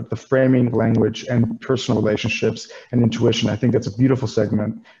front, but the framing, language, and personal relationships and intuition. I think that's a beautiful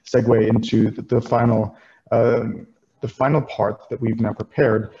segue into the final part that we've now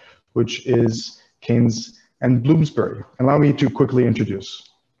prepared, which is Keynes and Bloomsbury. Allow me to quickly introduce.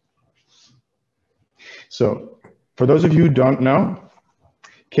 So, for those of you who don't know,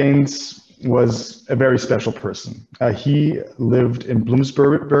 Keynes was a very special person. He lived in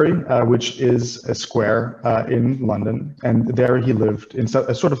Bloomsbury, which is a square in London, and there he lived in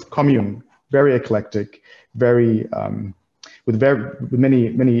a sort of commune, very eclectic, with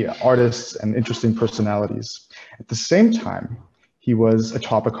many artists and interesting personalities. At the same time, he was a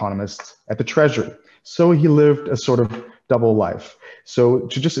top economist at the Treasury, so he lived a sort of double life. So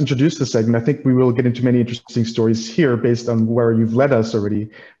to just introduce the segment, I think we will get into many interesting stories here based on where you've led us already,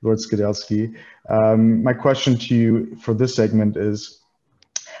 Lord Skidelsky. My question to you for this segment is,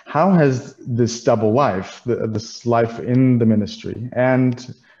 how has this double life, this life in the ministry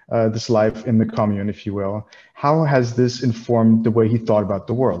and this life in the commune, if you will, how has this informed the way he thought about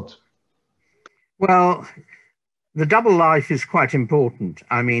the world? Well, the double life is quite important.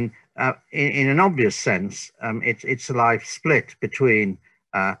 I mean, in an obvious sense, it's a life split between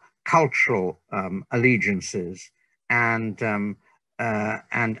cultural allegiances and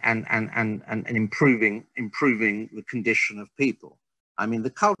improving the condition of people. I mean,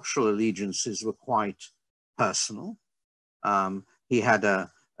 the cultural allegiances were quite personal. He had a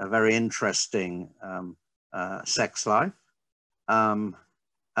very interesting sex life.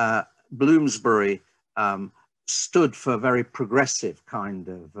 Bloomsbury stood for a very progressive kind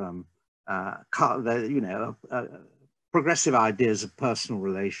of, progressive ideas of personal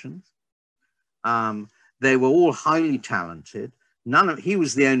relations. They were all highly talented. He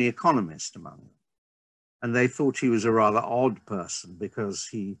was the only economist among them. And they thought he was a rather odd person because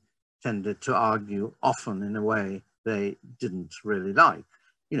he tended to argue often in a way they didn't really like.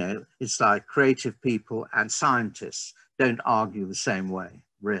 You know, it's like creative people and scientists don't argue the same way,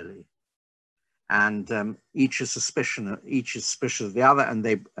 really. And each is suspicious of the other,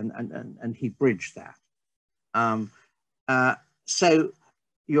 and he bridged that. So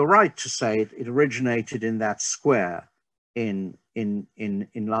you're right to say it originated in that square in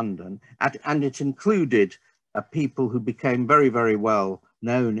London, and it included people who became very, very well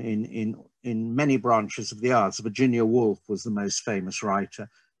known in many branches of the arts. Virginia Woolf was the most famous writer,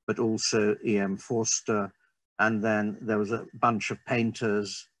 but also E.M. Forster, and then there was a bunch of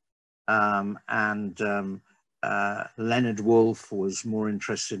painters. Leonard Woolf was more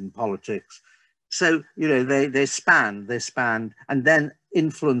interested in politics. So, you know, they spanned, and then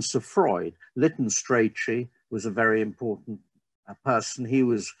influence of Freud. Lytton Strachey was a very important person. He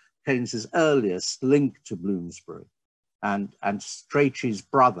was Keynes's earliest link to Bloomsbury, and Strachey's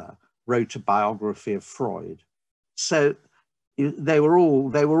brother wrote a biography of Freud. So they were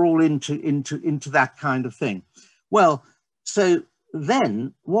all into that kind of thing. Well, so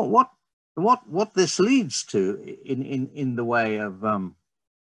then what this leads to in the way of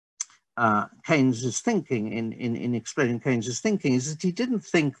Keynes's thinking, in explaining Keynes's thinking, is that he didn't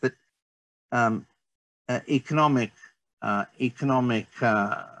think that economic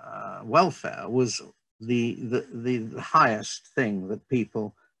welfare was the highest thing that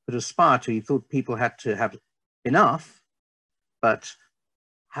people could aspire to. He thought people had to have enough, but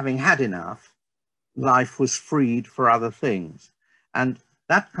having had enough, life was freed for other things. And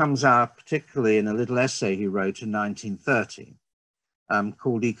that comes out particularly in a little essay he wrote in 1930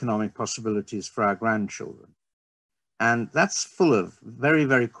 called Economic Possibilities for Our Grandchildren. And that's full of very,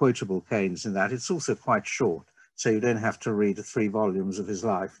 very quotable Keynes in that. It's also quite short, so you don't have to read 3 volumes of his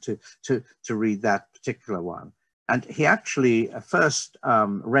life to read that particular one. And he actually first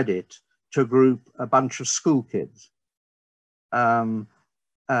read it to a bunch of school kids.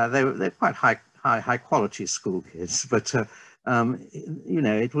 They're quite high quality school kids, but you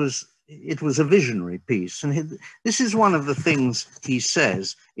know, it was a visionary piece. And this is one of the things he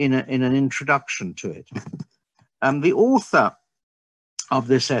says in an introduction to it. The author of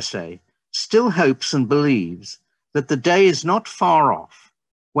this essay still hopes and believes that the day is not far off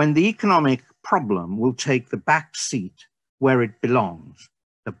when the economic problem will take the back seat where it belongs,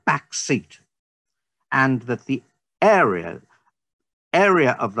 the back seat, and that the area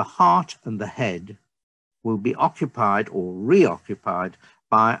of the heart and the head will be occupied or reoccupied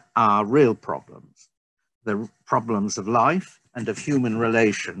by our real problems, the problems of life and of human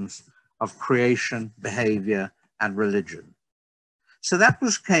relations, of creation, behavior, and religion. So that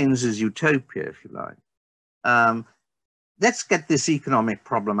was Keynes's utopia, if you like. Let's get this economic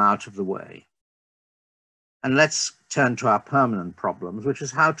problem out of the way. And let's turn to our permanent problems, which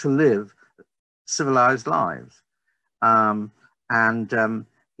is how to live civilized lives.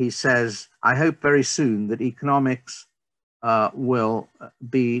 He says, I hope very soon that economics will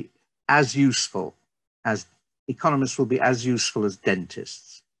be as useful as, economists will be as useful as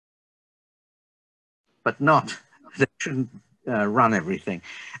dentists, but not, they shouldn't run everything.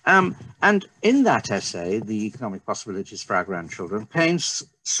 And in that essay, The Economic Possibilities for Our Grandchildren, Keynes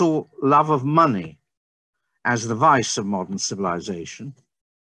saw love of money as the vice of modern civilization,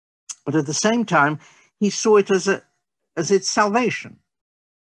 but at the same time, he saw it as its salvation.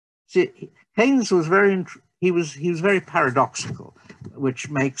 See, Keynes was very paradoxical, which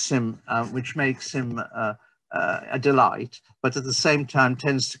makes him a delight, but at the same time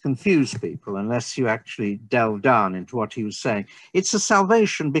tends to confuse people unless you actually delve down into what he was saying. It's a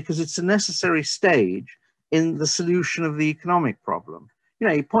salvation because it's a necessary stage in the solution of the economic problem. You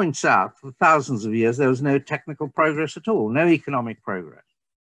know, he points out for thousands of years there was no technical progress at all, no economic progress.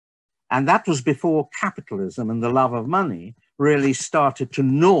 And that was before capitalism and the love of money really started to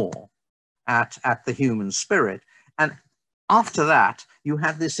gnaw at the human spirit. And after that, you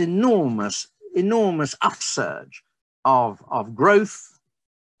had this enormous upsurge of growth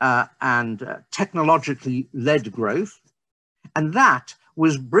and technologically led growth. And that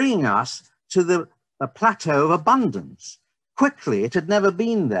was bringing us to a plateau of abundance. Quickly, it had never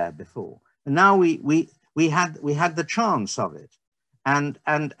been there before. And now we had the chance of it. And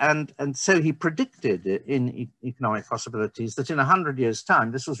so he predicted in Economic Possibilities that in 100 years'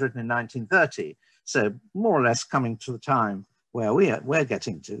 time, this was written in 1930, so more or less coming to the time where we're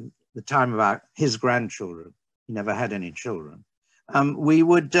getting to, the time of his grandchildren. He never had any children. We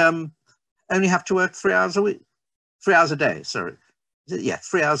would only have to work 3 hours a week, 3 hours a day, sorry. Yeah,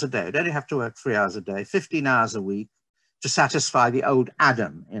 3 hours a day. We'd only have to work 3 hours a day, 15 hours a week to satisfy the old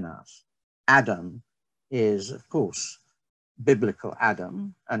Adam in us. Adam is, of course, biblical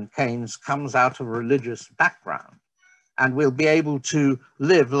Adam, and Keynes comes out of a religious background, and we'll be able to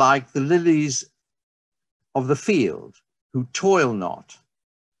live like the lilies of the field who toil not,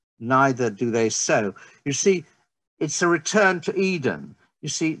 neither do they sow. You see, it's a return to Eden. You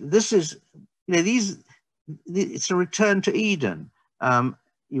see, this is, you know, it's a return to Eden.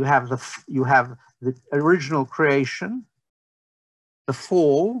 You have the original creation, the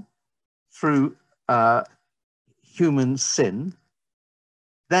fall through human sin,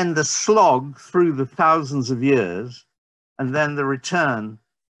 then the slog through the thousands of years, and then the return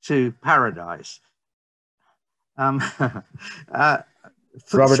to paradise. Robert,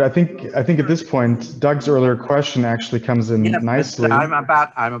 I think at this point, Doug's earlier question actually comes in nicely. I'm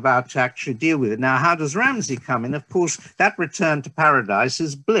about to actually deal with it. Now, how does Ramsey come in? Of course, that return to paradise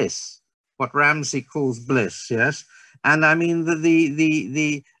is bliss, what Ramsey calls bliss, yes? And I mean,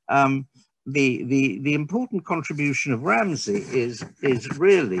 the important contribution of Ramsey is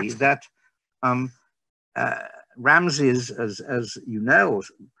really that Ramsey, as you know, or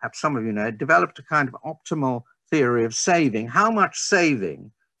perhaps some of you know, developed a kind of optimal theory of saving. How much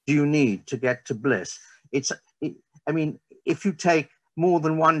saving do you need to get to bliss? I mean, if you take more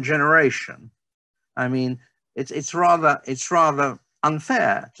than one generation, I mean, it's rather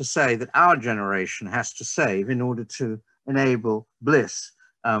unfair to say that our generation has to save in order to enable bliss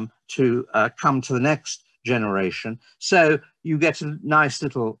to come to the next generation. So you get a nice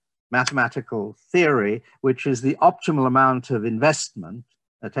little mathematical theory, which is the optimal amount of investment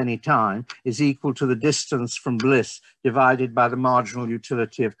at any time is equal to the distance from bliss divided by the marginal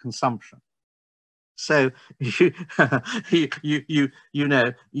utility of consumption. So you have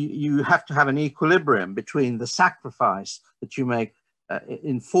to have an equilibrium between the sacrifice that you make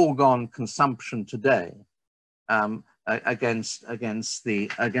in foregone consumption today against the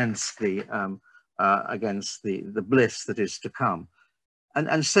bliss that is to come,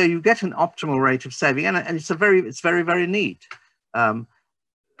 and so you get an optimal rate of saving, and it's very, very neat. But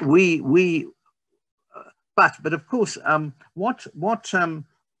of course,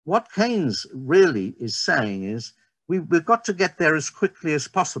 what Keynes really is saying is we've got to get there as quickly as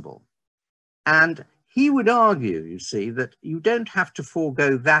possible. And he would argue, you see, that you don't have to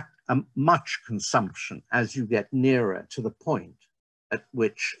forego that much consumption as you get nearer to the point at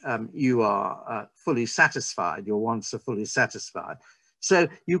which you are fully satisfied, your wants are fully satisfied. So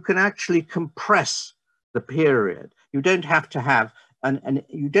you can actually compress the period. You don't have to have, and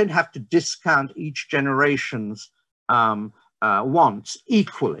you don't have to discount each generation's wants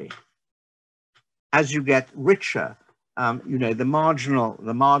equally. As you get richer, you know, the marginal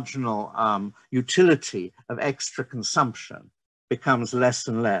utility of extra consumption becomes less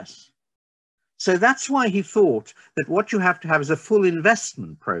and less. So that's why he thought that what you have to have is a full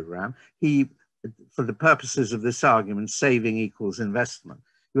investment program. For the purposes of this argument, saving equals investment.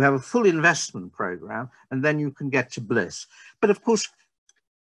 You have a full investment program, and then you can get to bliss. But of course,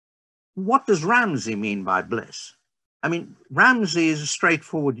 what does Ramsey mean by bliss? I mean, Ramsey is a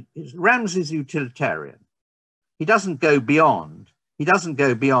straightforward, Ramsey's utilitarian. He doesn't go beyond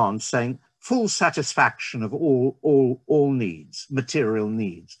saying full satisfaction of all needs, material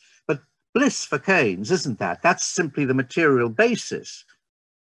needs. But bliss for Keynes isn't that. That's simply the material basis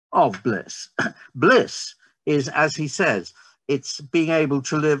of bliss. Bliss is, as he says, it's being able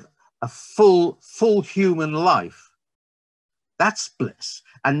to live a full human life. That's bliss,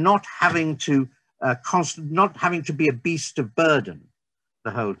 and not having to not having to be a beast of burden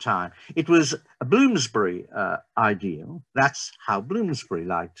the whole time. It was a Bloomsbury ideal. That's how Bloomsbury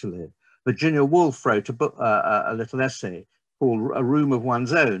liked to live. Virginia Woolf wrote a book, a little essay called A Room of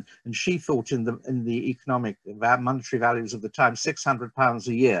One's Own, and she thought in the economic monetary values of the time, £600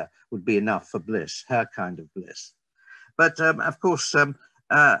 a year would be enough for bliss, her kind of bliss. But of course,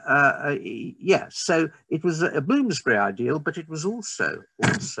 yeah, so it was a Bloomsbury ideal, but it was also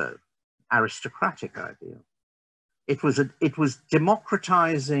aristocratic ideal. It was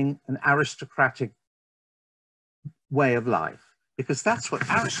democratizing an aristocratic way of life, because that's what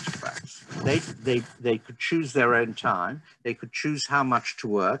aristocrats, they could choose their own time, they could choose how much to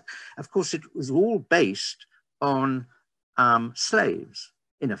work. Of course, it was all based on slaves,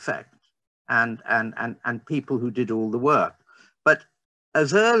 in effect, and people who did all the work. But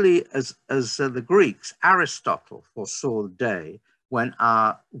as early as the Greeks, Aristotle foresaw the day when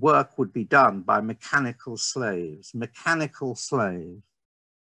our work would be done by mechanical slaves. And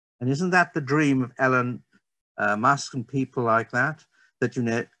isn't that the dream of Elon Musk and people like that? That, you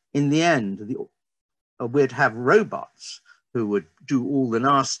know, in the end, we'd have robots who would do all the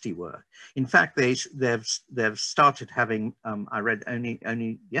nasty work. In fact, they've started having, I read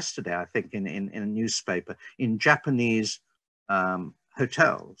only yesterday, I think, in a newspaper, in Japanese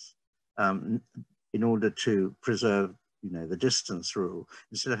hotels, in order to preserve, you know, the distance rule.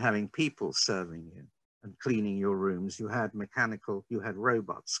 Instead of having people serving you and cleaning your rooms, you had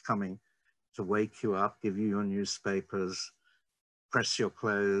robots coming to wake you up, give you your newspapers, press your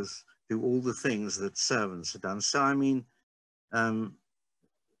clothes, do all the things that servants had done. So, I mean,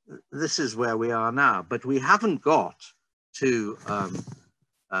 this is where we are now, but we haven't got to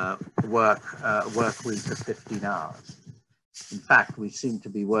work week of 15 hours. In fact, we seem to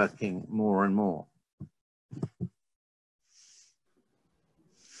be working more and more.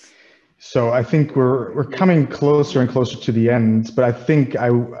 So I think we're coming closer and closer to the end, but I think I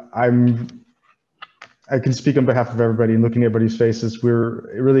can speak on behalf of everybody and looking at everybody's faces. We're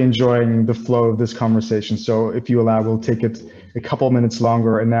really enjoying the flow of this conversation. So if you allow, we'll take it a couple minutes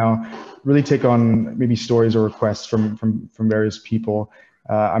longer and now really take on maybe stories or requests from various people.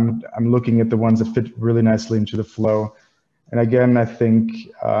 I'm looking at the ones that fit really nicely into the flow. And again, I think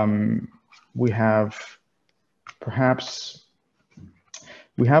we have perhaps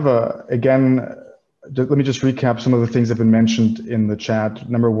we have let me just recap some of the things that have been mentioned in the chat.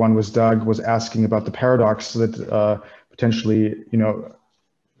 Number one was Doug was asking about the paradox that potentially,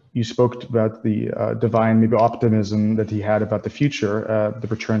 you spoke about the divine, maybe optimism that he had about the future, the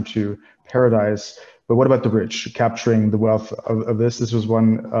return to paradise. But what about the rich, capturing the wealth of this? This was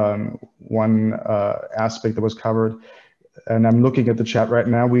one aspect that was covered. And I'm looking at the chat right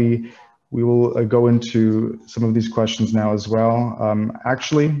now. We will go into some of these questions now as well.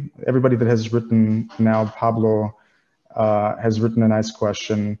 Actually, everybody that has written now, Pablo has written a nice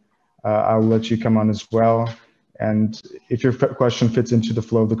question. I'll let you come on as well. And if your question fits into the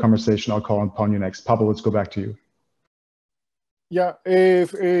flow of the conversation, I'll call upon you next. Pablo, let's go back to you. Yeah,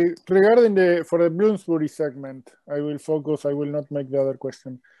 regarding for the Bloomsbury segment, I will not make the other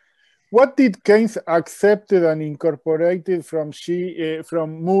question. What did Keynes accepted and incorporated from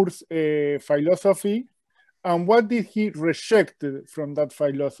Moore's philosophy, and what did he reject from that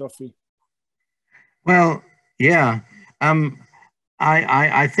philosophy? Well, yeah,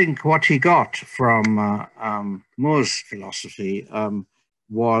 I think what he got from Moore's philosophy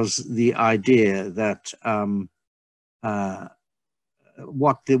was the idea that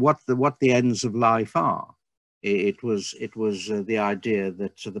what the ends of life are. It was the idea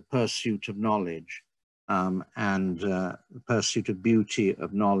that the pursuit of knowledge and the pursuit of beauty,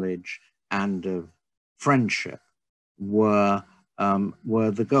 of knowledge, and of friendship were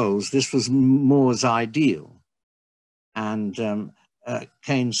the goals. This was Moore's ideal, and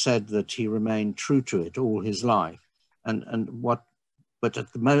Keynes said that he remained true to it all his life. But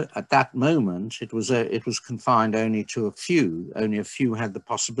at that moment, it was confined only to a few. Only a few had the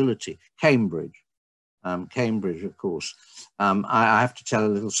possibility. Cambridge, of course. I have to tell a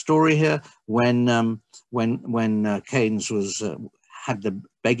little story here. When Keynes had the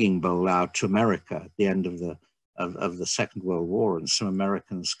begging bowl out to America at the end of the Second World War, and some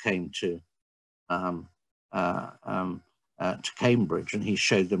Americans came to Cambridge, and he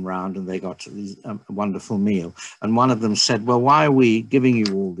showed them around, and they got a wonderful meal. And one of them said, "Well, why are we giving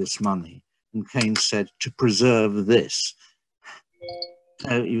you all this money?" And Keynes said, "To preserve this."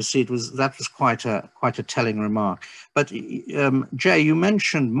 You see, that was quite a telling remark. But Jay, you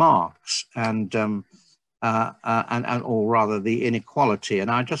mentioned Marx and or rather the inequality, and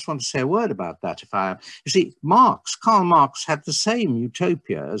I just want to say a word about that. You see, Karl Marx had the same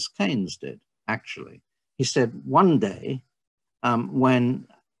utopia as Keynes did. Actually, he said one day, when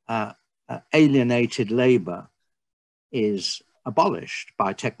alienated labor is abolished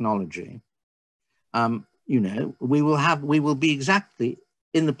by technology, we will be exactly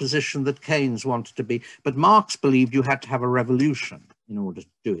in the position that Keynes wanted to be. But Marx believed you had to have a revolution in order to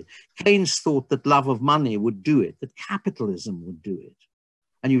do it. Keynes thought that love of money would do it, that capitalism would do it.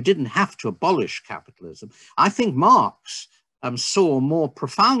 And you didn't have to abolish capitalism. I think Marx saw more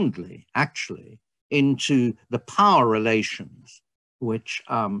profoundly, actually, into the power relations which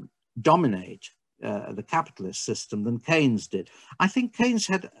dominate the capitalist system than Keynes did. I think Keynes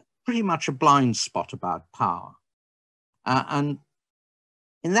had pretty much a blind spot about power. And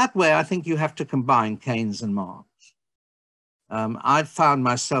in that way, I think you have to combine Keynes and Marx. I've found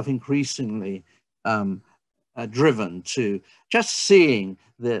myself increasingly driven to just seeing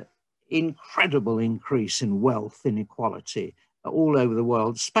the incredible increase in wealth inequality all over the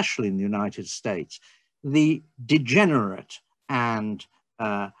world, especially in the United States, the degenerate and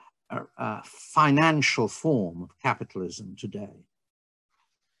financial form of capitalism today.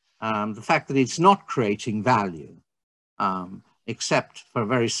 The fact that it's not creating value, except for a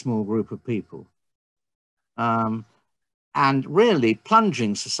very small group of people, and really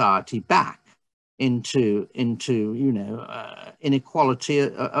plunging society back into inequality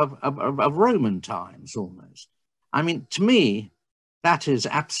of Roman times almost. I mean, to me, that is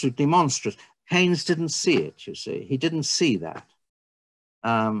absolutely monstrous. Keynes didn't see it, you see. He didn't see that.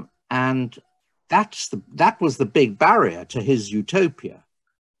 And that was the big barrier to his utopia.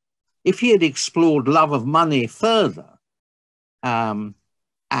 If he had explored love of money further and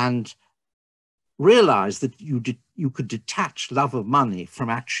realized that you could detach love of money from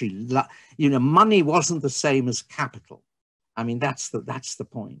actually, money wasn't the same as capital. I mean, that's the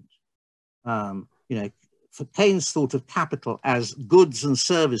point. For Keynes thought of capital as goods and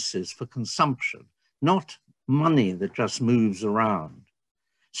services for consumption, not money that just moves around.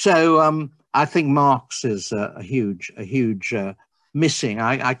 So I think Marx is a huge missing.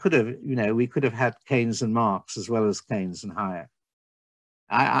 I could have, we could have had Keynes and Marx as well as Keynes and Hayek.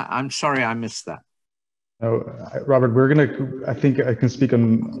 I'm sorry I missed that. No, Robert, I think I can speak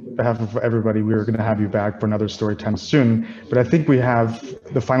on behalf of everybody. We're going to have you back for another story time soon. But I think we have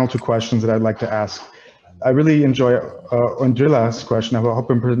the final two questions that I'd like to ask. I really enjoy Andrila's question. I hope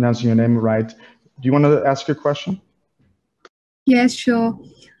I'm pronouncing your name right. Do you want to ask your question? Yes, sure.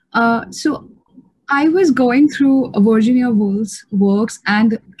 So I was going through Virginia Woolf's works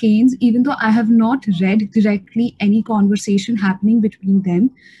and Keynes, even though I have not read directly any conversation happening between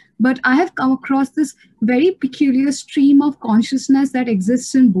them, but I have come across this very peculiar stream of consciousness that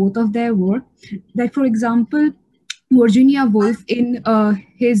exists in both of their work. That, for example, Virginia Woolf in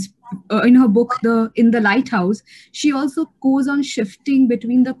her book the Lighthouse, she also goes on shifting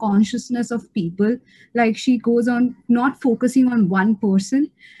between the consciousness of people, like she goes on not focusing on one person.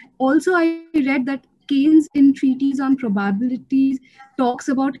 Also, I read that Keynes in Treatise on Probabilities talks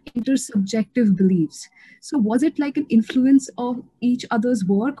about intersubjective beliefs. So was it like an influence of each other's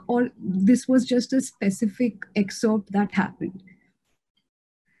work, or this was just a specific excerpt that happened?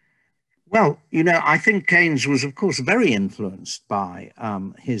 Well, you know, I think Keynes was, of course, very influenced by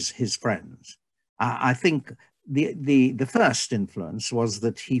his friends. I think the first influence was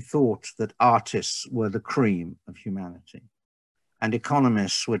that he thought that artists were the cream of humanity, and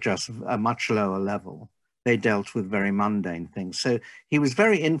economists were just a much lower level. They dealt with very mundane things. So he was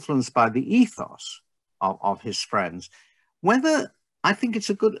very influenced by the ethos of his friends. Whether, I think it's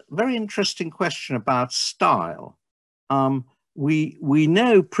a very interesting question about style. We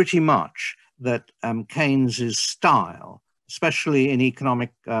know pretty much that Keynes's style, especially in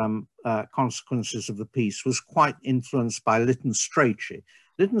economic consequences of the peace, was quite influenced by Lytton Strachey.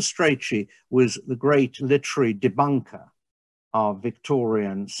 Lytton Strachey was the great literary debunker of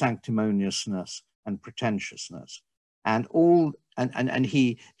Victorian sanctimoniousness and pretentiousness, and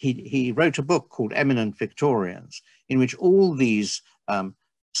he wrote a book called Eminent Victorians, in which all these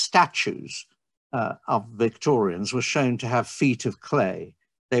statues of Victorians were shown to have feet of clay.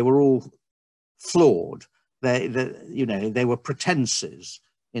 They were all flawed. They were pretenses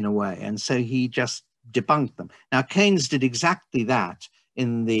in a way, and so he just debunked them. Now Keynes did exactly that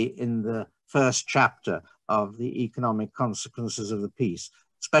in the first chapter of the economic consequences of the peace.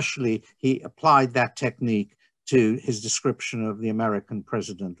 Especially, he applied that technique to his description of the American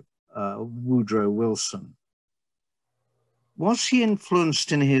president, Woodrow Wilson. Was he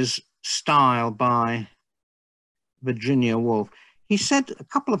influenced in his style by Virginia Woolf? He said a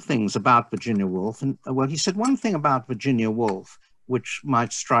couple of things about Virginia Woolf. And well, he said one thing about Virginia Woolf, which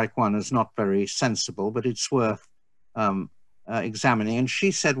might strike one as not very sensible, but it's worth examining. And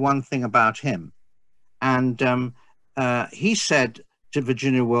she said one thing about him. And he said to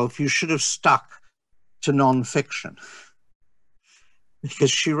Virginia Woolf, you should have stuck to nonfiction, because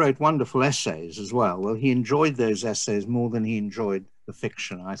she wrote wonderful essays as well. Well, he enjoyed those essays more than he enjoyed the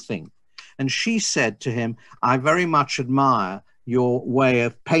fiction, I think. And she said to him, I very much admire your way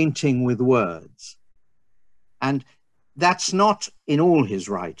of painting with words. And that's not in all his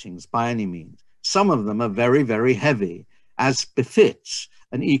writings by any means. Some of them are very, very heavy, as befits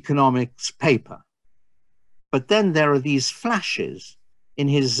an economics paper. But then there are these flashes in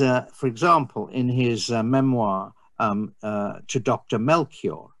his, for example, in his memoir to Dr.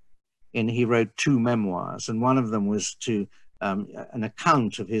 Melchior. He wrote 2 memoirs, and one of them was to an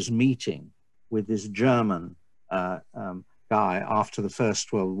account of his meeting with this German guy after the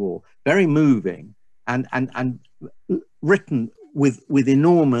First World War. Very moving and written with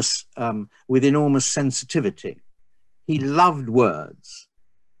enormous sensitivity. He loved words.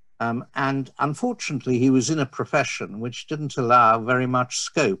 And unfortunately, he was in a profession which didn't allow very much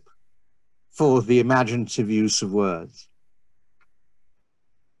scope for the imaginative use of words.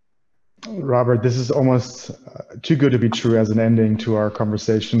 Robert, this is almost too good to be true as an ending to our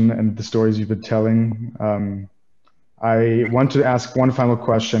conversation and the stories you've been telling. I want to ask one final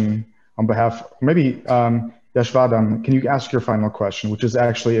question on behalf, maybe Yashvardhan, can you ask your final question, which is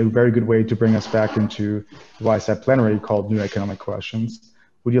actually a very good way to bring us back into the YSAT plenary called New Economic Questions.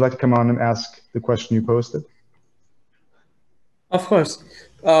 Would you like to come on and ask the question you posted? Of course.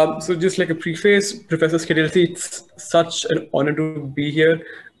 So just like a preface, Professor Skidelsky, it's such an honor to be here.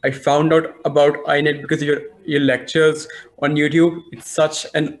 I found out about INET because of your lectures on YouTube. It's such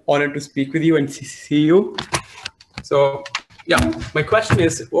an honor to speak with you and see you. So yeah, my question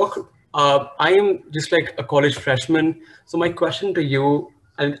is, I am just like a college freshman. So my question to you,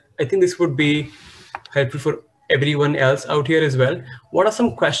 and I think this would be helpful for everyone else out here as well. What are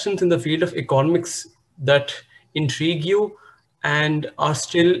some questions in the field of economics that intrigue you and are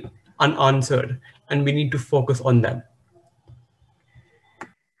still unanswered, and we need to focus on them?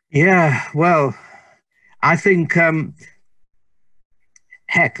 Yeah, well, I think,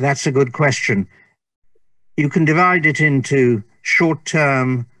 heck, that's a good question. You can divide it into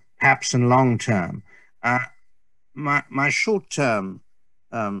short-term, perhaps, and long-term. My short-term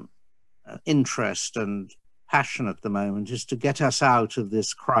interest and passion at the moment is to get us out of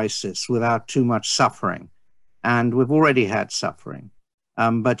this crisis without too much suffering. And we've already had suffering.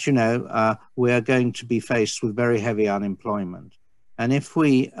 But, you know, we are going to be faced with very heavy unemployment. And if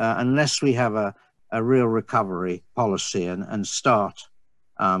we, unless we have a real recovery policy and start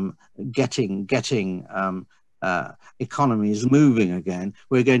getting economies moving again,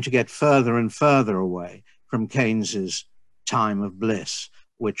 we're going to get further and further away from Keynes's time of bliss,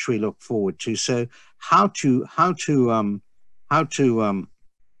 which we look forward to. So how to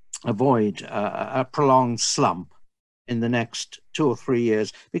avoid a prolonged slump in the next 2 or 3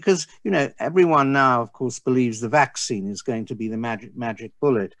 years, because, you know, everyone now, of course, believes the vaccine is going to be the magic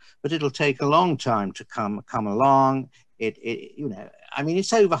bullet, but it'll take a long time to come along. You know, I mean,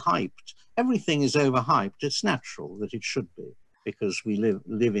 it's overhyped. Everything is overhyped. It's natural that it should be, because we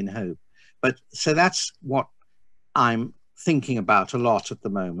live in hope. But so that's what I'm thinking about a lot at the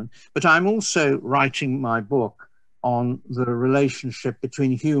moment. But I'm also writing my book on the relationship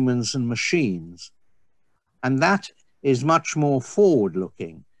between humans and machines, and that is much more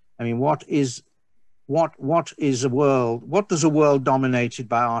forward-looking. I mean, what is a world? What does a world dominated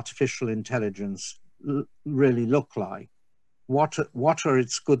by artificial intelligence really look like? What are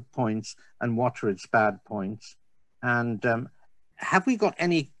its good points and what are its bad points? And have we got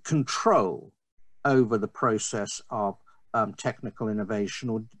any control over the process of technical innovation,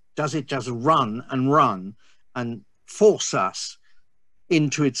 or does it just run and force us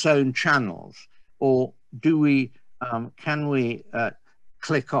into its own channels? Or do we can we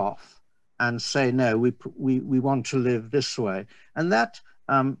click off and say, no, we want to live this way? And that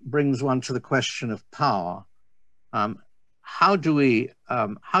brings one to the question of power. How do we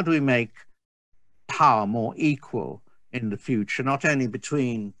make power more equal in the future, not only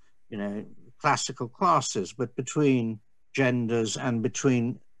between, you know, classical classes, but between genders and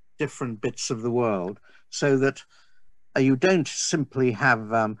between different bits of the world, so that you don't simply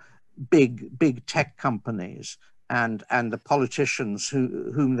have big tech companies and the politicians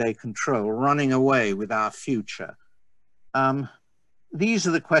whom they control running away with our future. These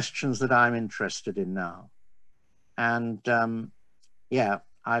are the questions that I'm interested in now. And yeah,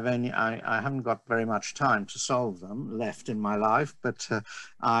 I haven't got very much time to solve them left in my life, but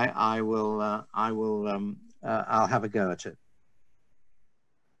I'll have a go at it.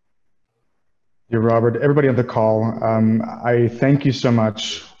 Dear Robert, everybody on the call, I thank you so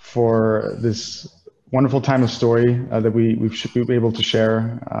much for this wonderful time of story that we should be able to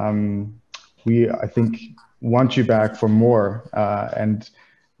share. I think, want you back for more, and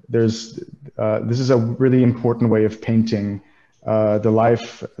this is a really important way of painting the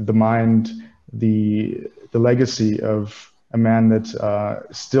life, the mind, the legacy of a man that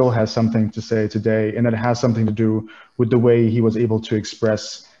still has something to say today, and that has something to do with the way he was able to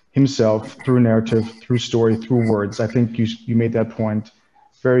express himself through narrative, through story, through words. I think you made that point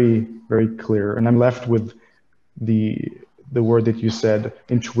very, very clear. And I'm left with the word that you said,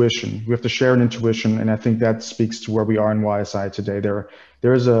 intuition. We have to share an intuition, and I think that speaks to where we are in YSI today.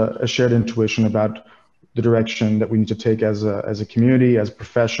 There is a shared intuition about the direction that we need to take as a community, as a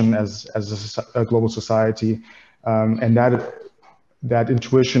profession, as a global society, and that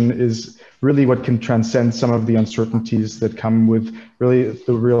intuition is really what can transcend some of the uncertainties that come with really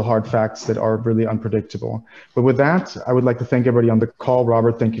the real hard facts that are really unpredictable. But with that, I would like to thank everybody on the call.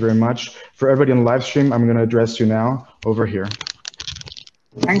 Robert, thank you very much. For everybody on the live stream, I'm going to address you now over here.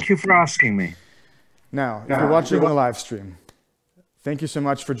 Thank you for asking me. Now, if you're watching on the live stream, thank you so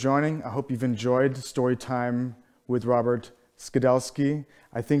much for joining. I hope you've enjoyed Storytime with Robert Skidelsky.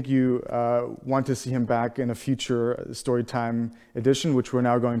 I think you want to see him back in a future Storytime edition, which we're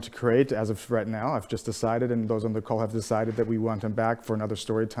now going to create as of right now. I've just decided, and those on the call have decided, that we want him back for another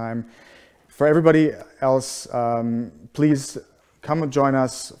Storytime. For everybody else, please come and join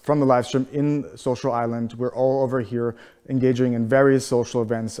us from the live stream in Social Island. We're all over here engaging in various social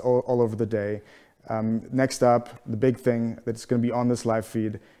events all over the day. Next up, the big thing that's going to be on this live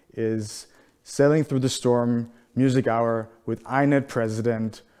feed is Sailing Through the Storm Music Hour with INET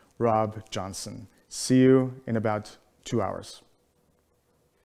President Rob Johnson. See you in about 2 hours.